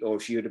be, or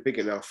if you had a big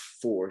enough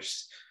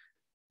force,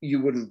 you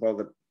wouldn't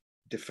bother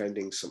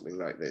defending something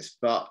like this.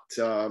 But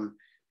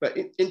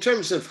in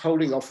terms of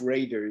holding off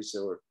raiders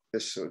or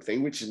this sort of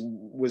thing, which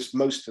was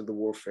most of the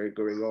warfare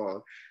going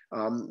on,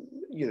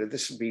 you know,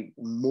 this would be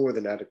more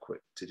than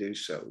adequate to do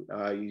so.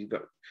 You've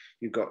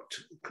got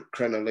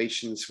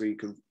crenellations where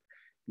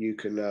you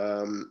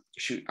can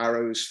shoot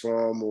arrows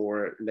from,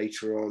 or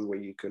later on where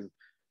you can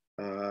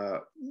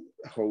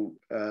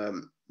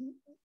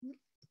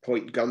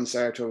point guns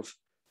out of,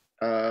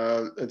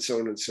 and so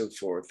on and so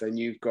forth. And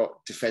you've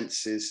got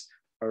defenses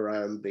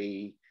around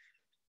the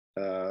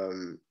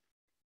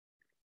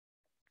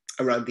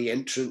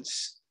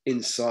entrance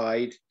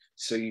inside,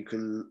 so you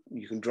can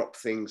drop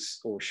things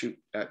or shoot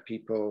at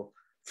people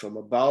from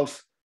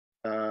above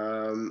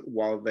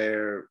while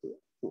they're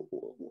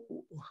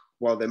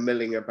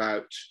milling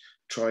about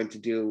trying to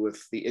deal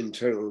with the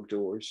internal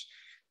doors.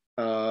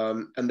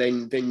 And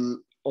then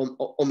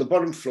on the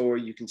bottom floor,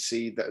 you can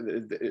see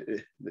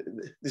that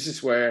this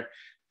is where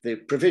the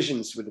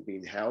provisions would have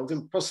been held,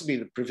 and possibly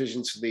the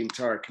provisions for the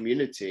entire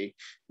community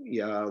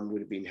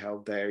would have been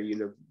held there, you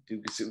know,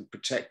 because it would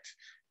protect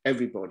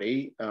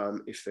everybody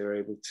if they're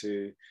able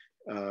to.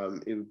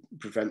 It would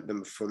prevent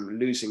them from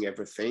losing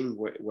everything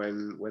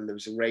when there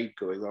was a raid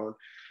going on.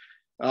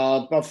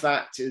 Above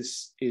that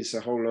is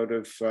a whole lot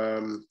of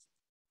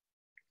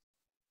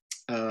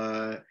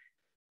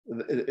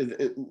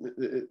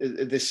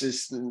this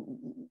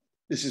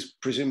is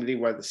presumably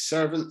where the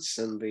servants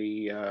and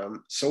the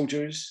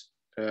soldiers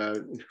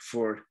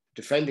for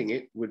defending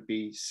it would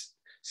be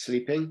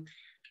sleeping.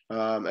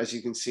 As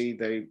you can see,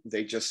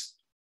 they just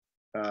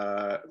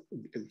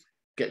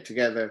get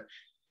together,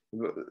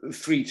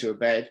 3 to a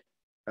bed,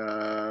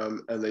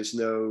 and there's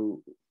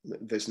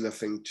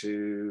nothing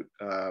to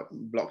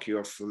block you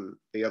off from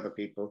the other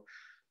people.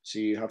 So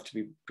you have to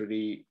be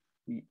pretty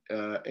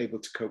able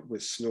to cope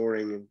with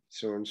snoring and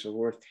so on and so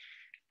forth.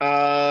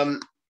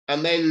 And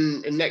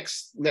then the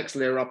next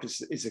layer up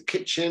is a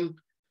kitchen.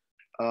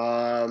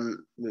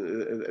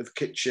 The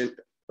kitchen,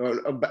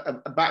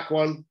 back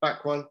one.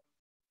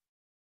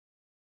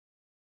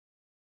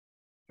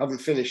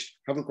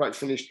 Haven't quite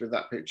finished with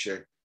that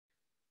picture.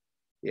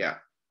 Yeah.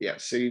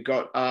 So you've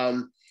got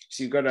on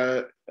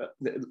the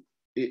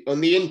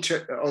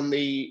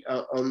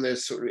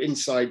sort of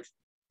inside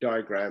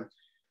diagram,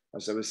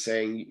 as I was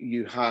saying,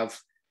 you have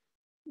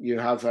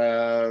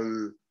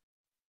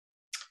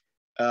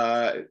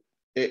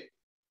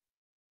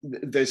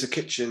there's a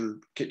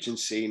kitchen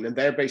scene, and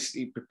they're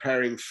basically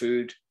preparing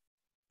food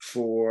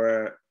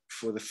for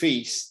the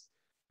feast.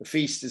 The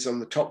feast is on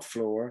the top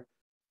floor.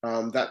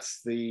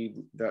 That's the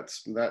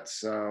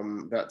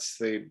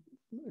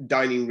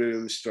dining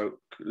room stroke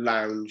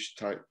lounge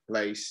type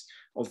place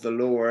of the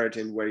Lord,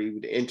 and where he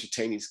would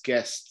entertain his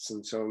guests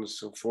and so on and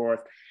so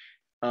forth.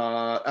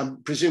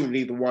 And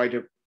presumably the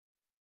wider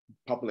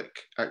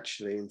public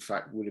actually, in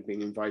fact, would have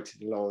been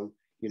invited along.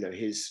 You know,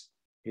 his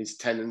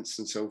tenants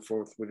and so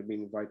forth would have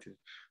been invited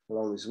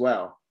along as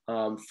well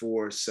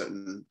for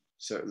certain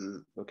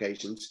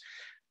occasions.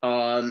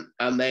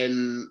 And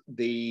then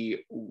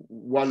the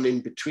one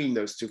in between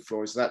those 2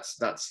 floors, that's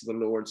the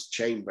Lord's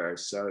chamber.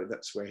 So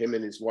that's where him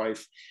and his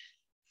wife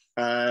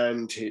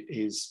and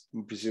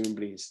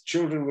presumably his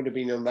children would have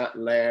been on that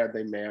layer.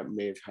 They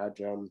may have had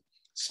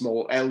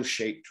small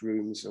L-shaped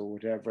rooms or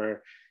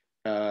whatever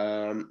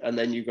And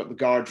then you've got the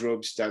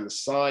guardrobes down the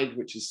side,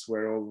 which is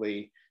where all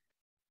the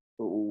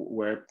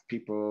where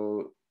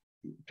people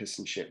piss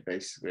and shit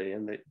basically,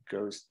 and it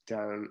goes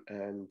down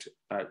and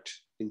out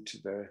into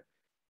the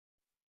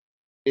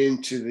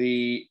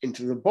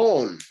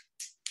bone,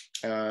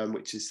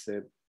 which is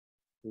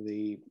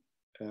the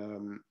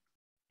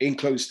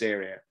enclosed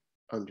area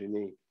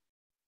underneath.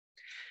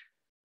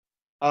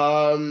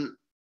 I'll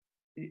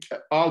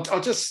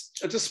just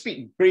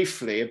speak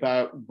briefly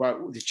about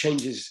the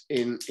changes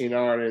in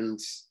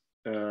Ireland's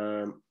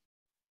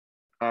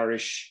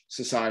Irish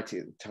society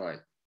at the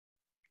time.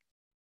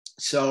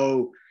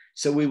 So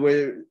we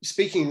were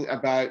speaking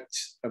about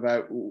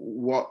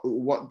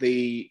what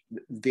the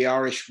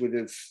Irish would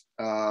have.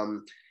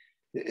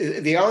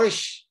 The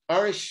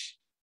Irish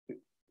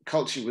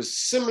culture was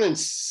similar in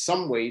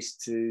some ways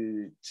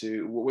to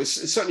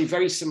was certainly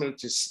very similar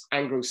to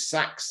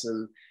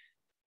Anglo-Saxon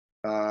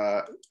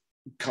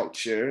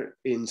culture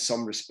in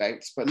some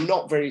respects, but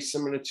not very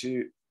similar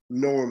to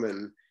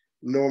Norman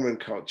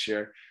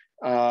culture.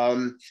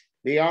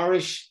 The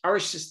Irish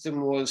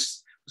system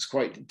was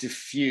quite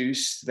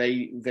diffuse.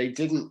 They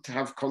didn't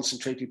have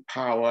concentrated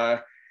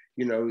power.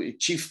 You know,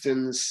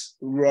 chieftains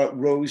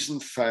rose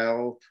and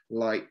fell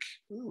like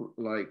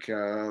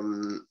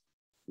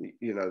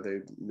you know,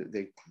 they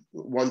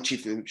one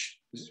chieftain would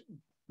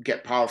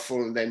get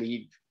powerful and then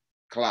he'd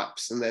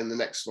collapse, and then the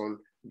next one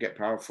would get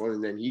powerful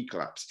and then he'd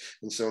collapse,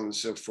 and so on and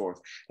so forth.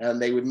 And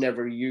they would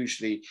never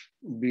usually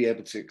be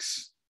able to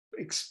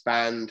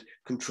expand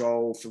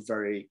control for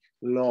very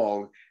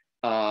long.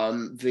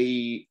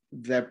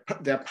 Their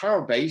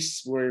power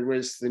base,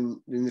 whereas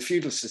in the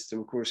feudal system,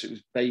 of course, it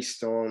was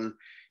based on,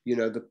 you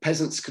know, the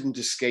peasants couldn't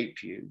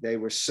escape you. They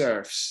were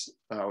serfs,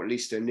 or at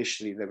least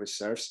initially they were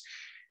serfs.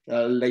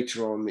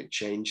 Later on it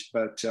changed,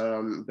 but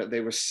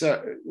they were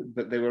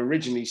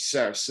originally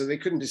serfs, so they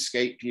couldn't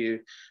escape you.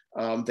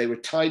 They were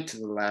tied to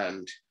the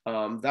land.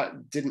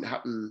 That didn't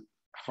happen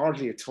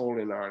hardly at all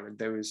in Ireland.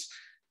 There was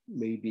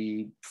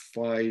maybe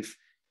 5%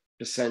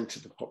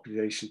 of the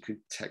population could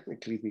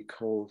technically be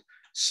called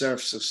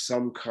serfs of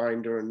some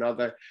kind or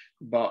another,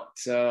 but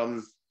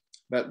the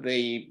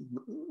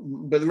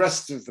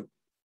rest of the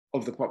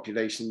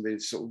population, the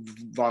sort of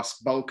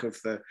vast bulk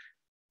of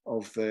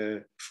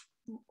the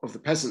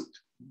peasant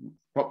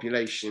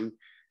population,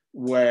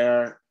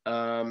 were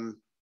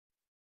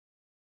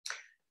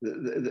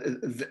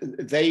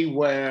they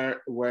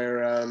were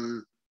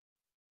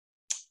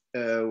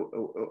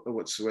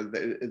what's the word?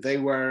 They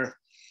were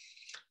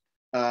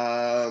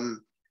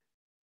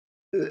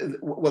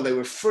well, they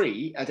were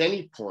free at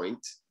any point.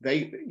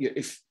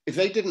 If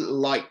they didn't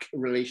like a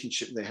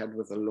relationship they had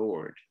with the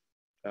Lord,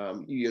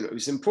 you know, it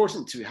was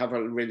important to have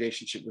a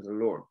relationship with the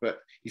Lord. But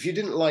if you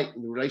didn't like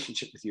the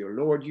relationship with your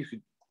Lord, you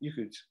could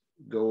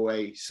go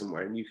away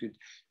somewhere, and you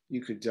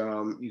could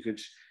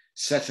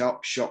set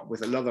up shop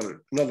with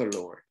another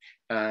Lord,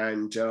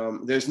 and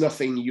there's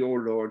nothing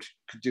your Lord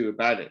could do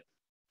about it.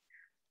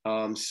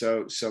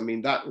 So I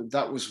mean,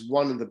 that was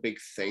one of the big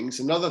things.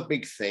 Another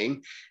big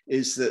thing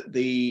is that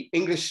the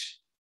English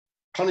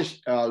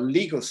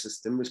legal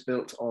system was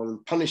built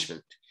on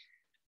punishment,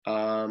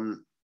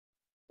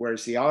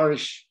 whereas the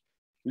Irish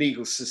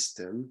legal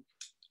system,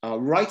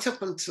 right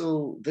up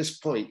until this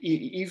point,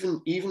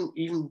 even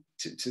to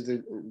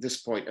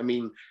this point, I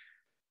mean,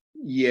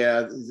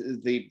 yeah,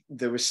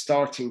 they were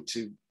starting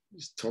to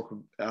talk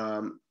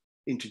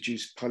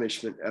introduce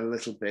punishment a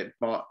little bit,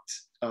 but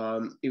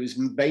it was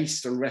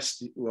based on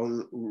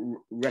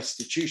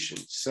restitution.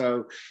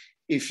 So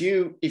if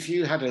you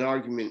had an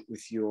argument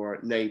with your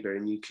neighbor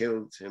and you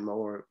killed him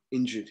or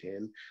injured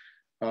him,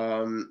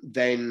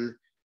 then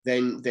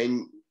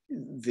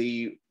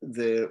the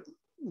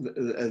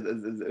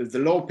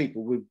law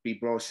people would be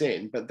brought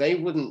in, but they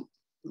wouldn't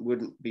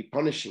be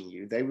punishing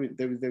you. They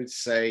would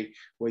say,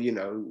 well, you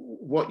know,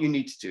 what you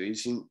need to do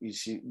is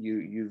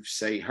you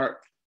say hurt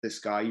this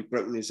guy, you've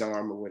broken his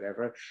arm or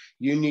whatever.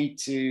 You need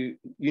to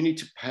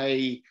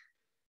pay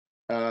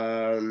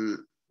the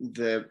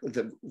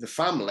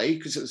family,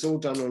 because it was all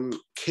done on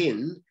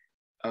kin.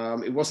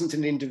 It wasn't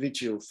an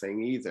individual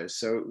thing either,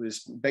 so it was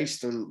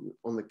based on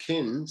the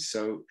kin.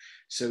 So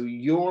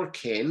your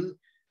kin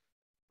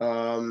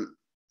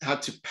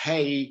had to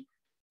pay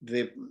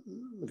the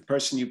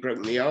person you've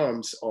broken the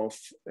arms of,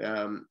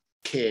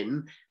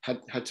 kin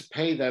had to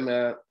pay them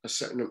a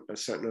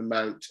certain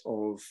amount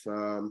of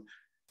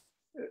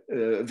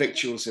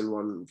victuals in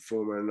one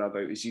form or another.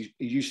 It was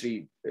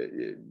usually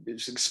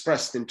it's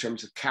expressed in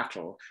terms of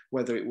cattle.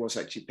 Whether it was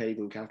actually paid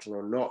in cattle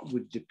or not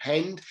would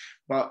depend.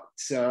 But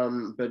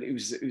it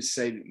was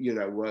said, you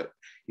know what,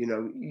 you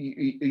know,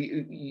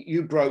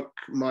 you broke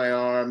my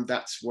arm,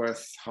 that's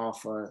worth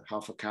half a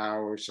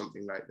cow or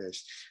something like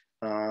this,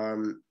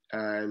 and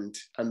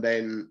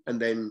then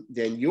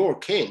your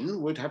kin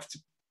would have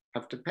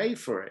to pay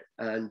for it,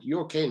 and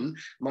your kin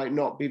might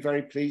not be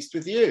very pleased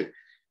with you.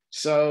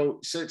 So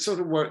it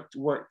sort of worked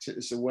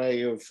as a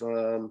way of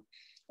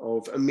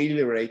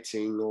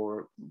ameliorating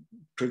or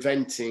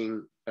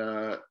preventing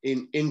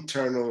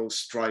internal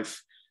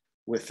strife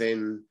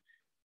within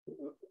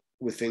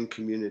within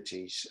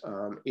communities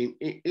in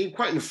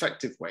quite an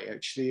effective way,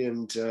 actually,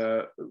 and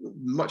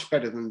much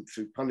better than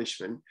through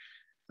punishment,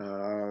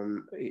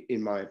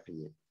 in my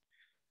opinion.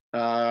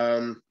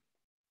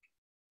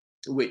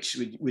 Which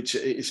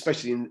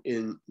especially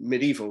in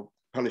medieval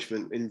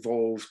punishment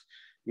involved,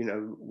 you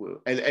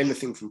know,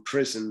 anything from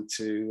prison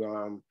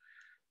to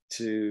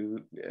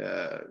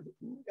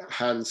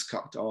hands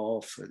cut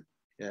off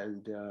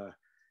and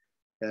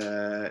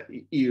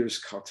ears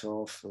cut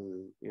off,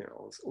 and you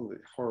know, all the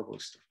horrible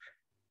stuff.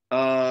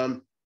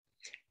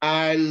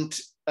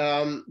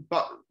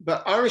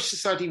 But Irish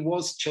society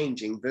was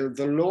changing.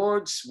 The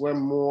lords were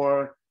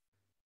more,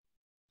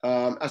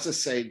 as I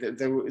say,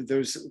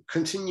 there's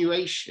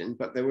continuation,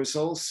 but there was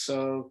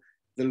also,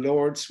 the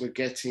lords were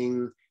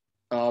getting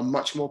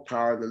much more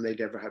power than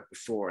they'd ever had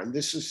before. And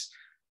this was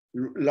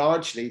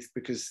largely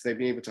because they'd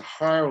been able to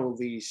hire all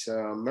these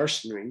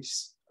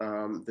mercenaries.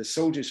 The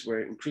soldiers were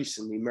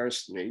increasingly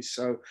mercenaries.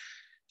 So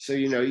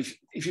you know,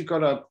 if you've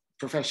got a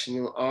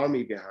professional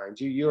army behind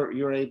you,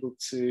 you're able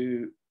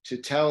to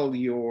tell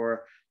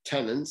your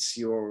tenants,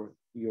 your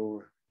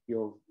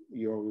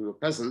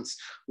peasants,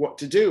 what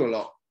to do a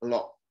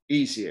lot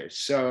easier.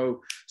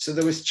 So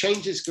there was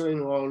changes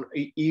going on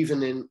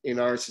even in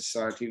our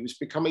society. It was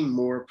becoming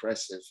more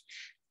oppressive,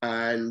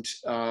 and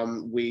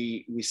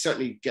we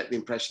certainly get the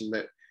impression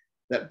that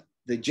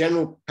the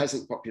general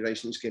peasant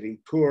population was getting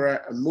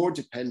poorer and more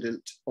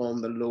dependent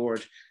on the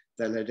lord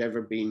than had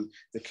ever been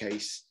the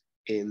case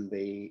in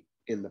the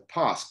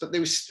past. But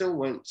they still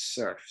weren't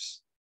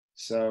serfs.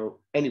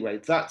 So anyway,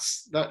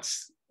 that's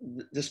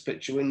this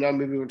picture. We're now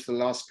moving on to the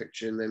last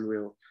picture, and then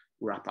we'll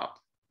wrap up.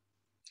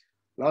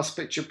 Last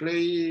picture,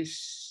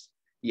 please.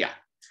 Yeah.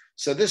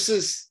 So this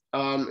is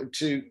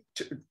to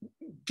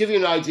give you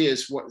an idea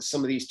as what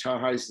some of these tower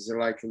houses are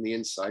like on the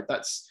inside.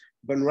 That's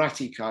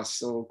Bunratty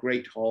Castle,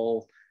 Great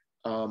Hall,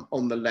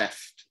 on the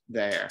left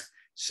there.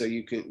 So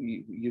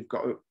you've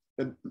got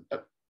a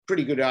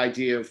pretty good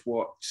idea of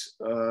what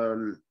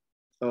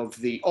of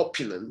the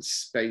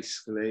opulence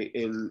basically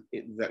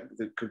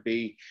that could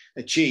be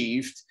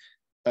achieved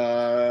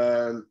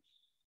in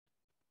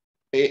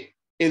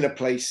a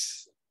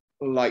place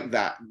like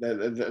that.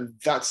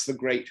 That's the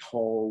Great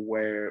Hall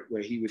where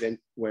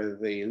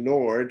the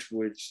Lord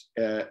would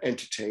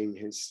entertain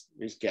his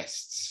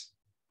guests.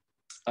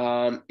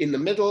 In the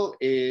middle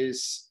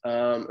is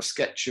a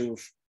sketch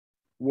of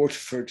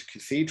Waterford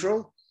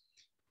Cathedral.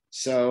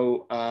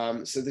 So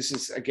this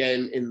is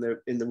again in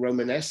the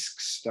Romanesque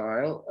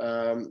style.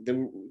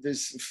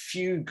 There's a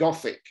few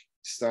Gothic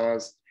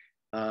styles,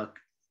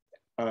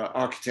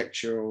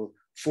 architectural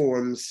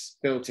forms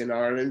built in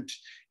Ireland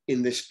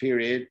in this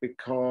period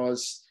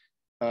because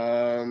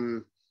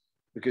the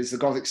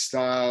Gothic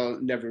style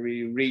never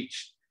really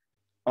reached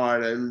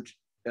Ireland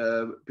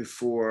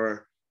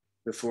before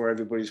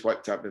everybody's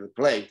wiped out by the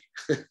plague.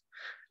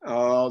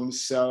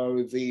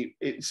 So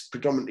it's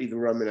predominantly the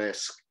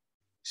Romanesque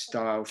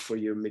style for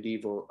your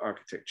medieval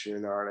architecture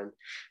in Ireland.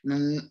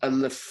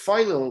 And the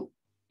final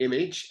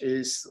image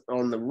is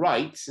on the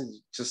right,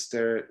 just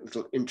a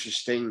little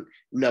interesting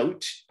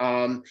note.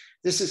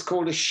 This is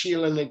called a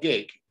shiel and a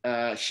gig.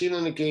 Shiel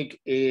and a gig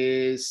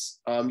is,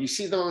 you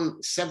see them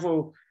on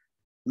several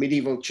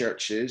medieval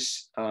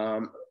churches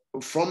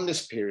from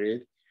this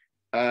period,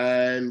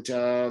 and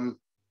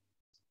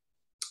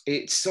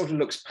it sort of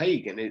looks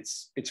pagan.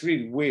 It's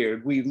really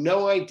weird. We've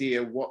no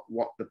idea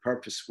what the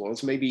purpose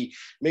was. Maybe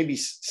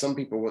some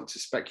people want to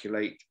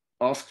speculate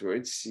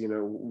afterwards, you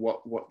know,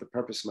 what the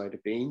purpose might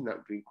have been. That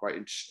would be quite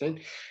interesting.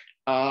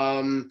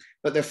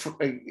 But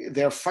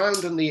they're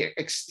found on the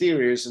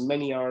exteriors of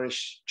many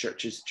Irish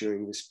churches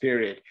during this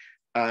period.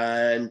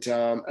 And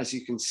as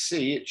you can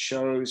see, it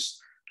shows,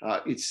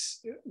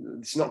 it's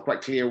not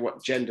quite clear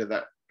what gender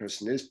that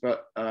person is,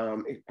 but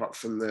apart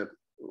from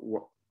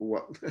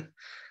what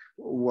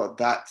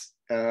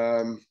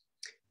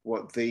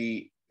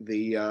the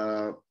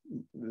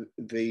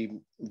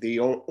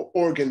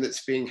organ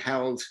that's being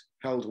held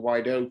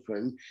wide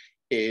open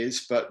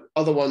is, but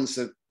other ones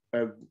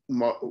are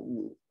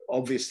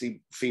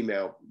obviously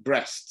female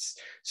breasts.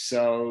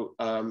 So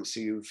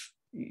you've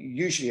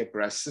usually have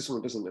breasts. This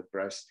one doesn't have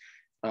breasts,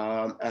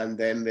 and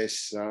then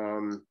this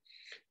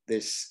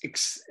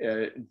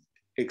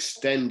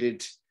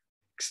extended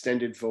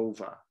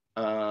vulva.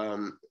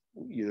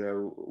 You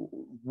know,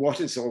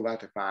 what is all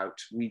that about?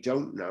 We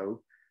don't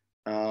know,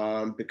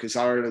 because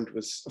Ireland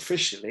was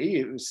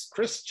officially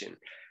Christian.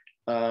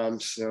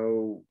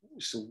 So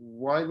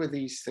why were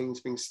these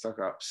things being stuck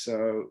up?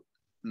 So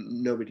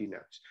nobody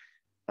knows.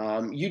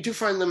 You do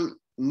find them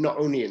not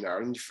only in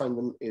Ireland, you find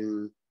them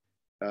in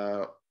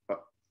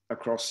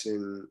across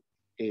in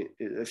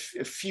a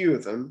few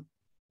of them,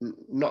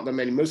 not that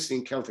many, mostly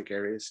in Celtic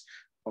areas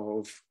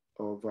of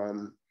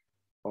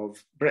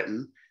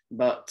Britain,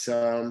 but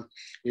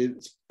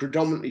it's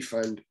predominantly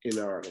found in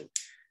Ireland.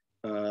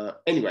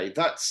 Anyway,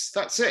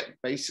 that's it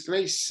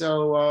basically.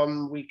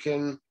 So we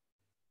can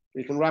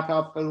wrap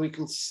up, and we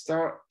can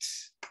start.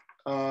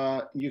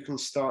 You can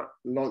start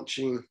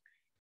launching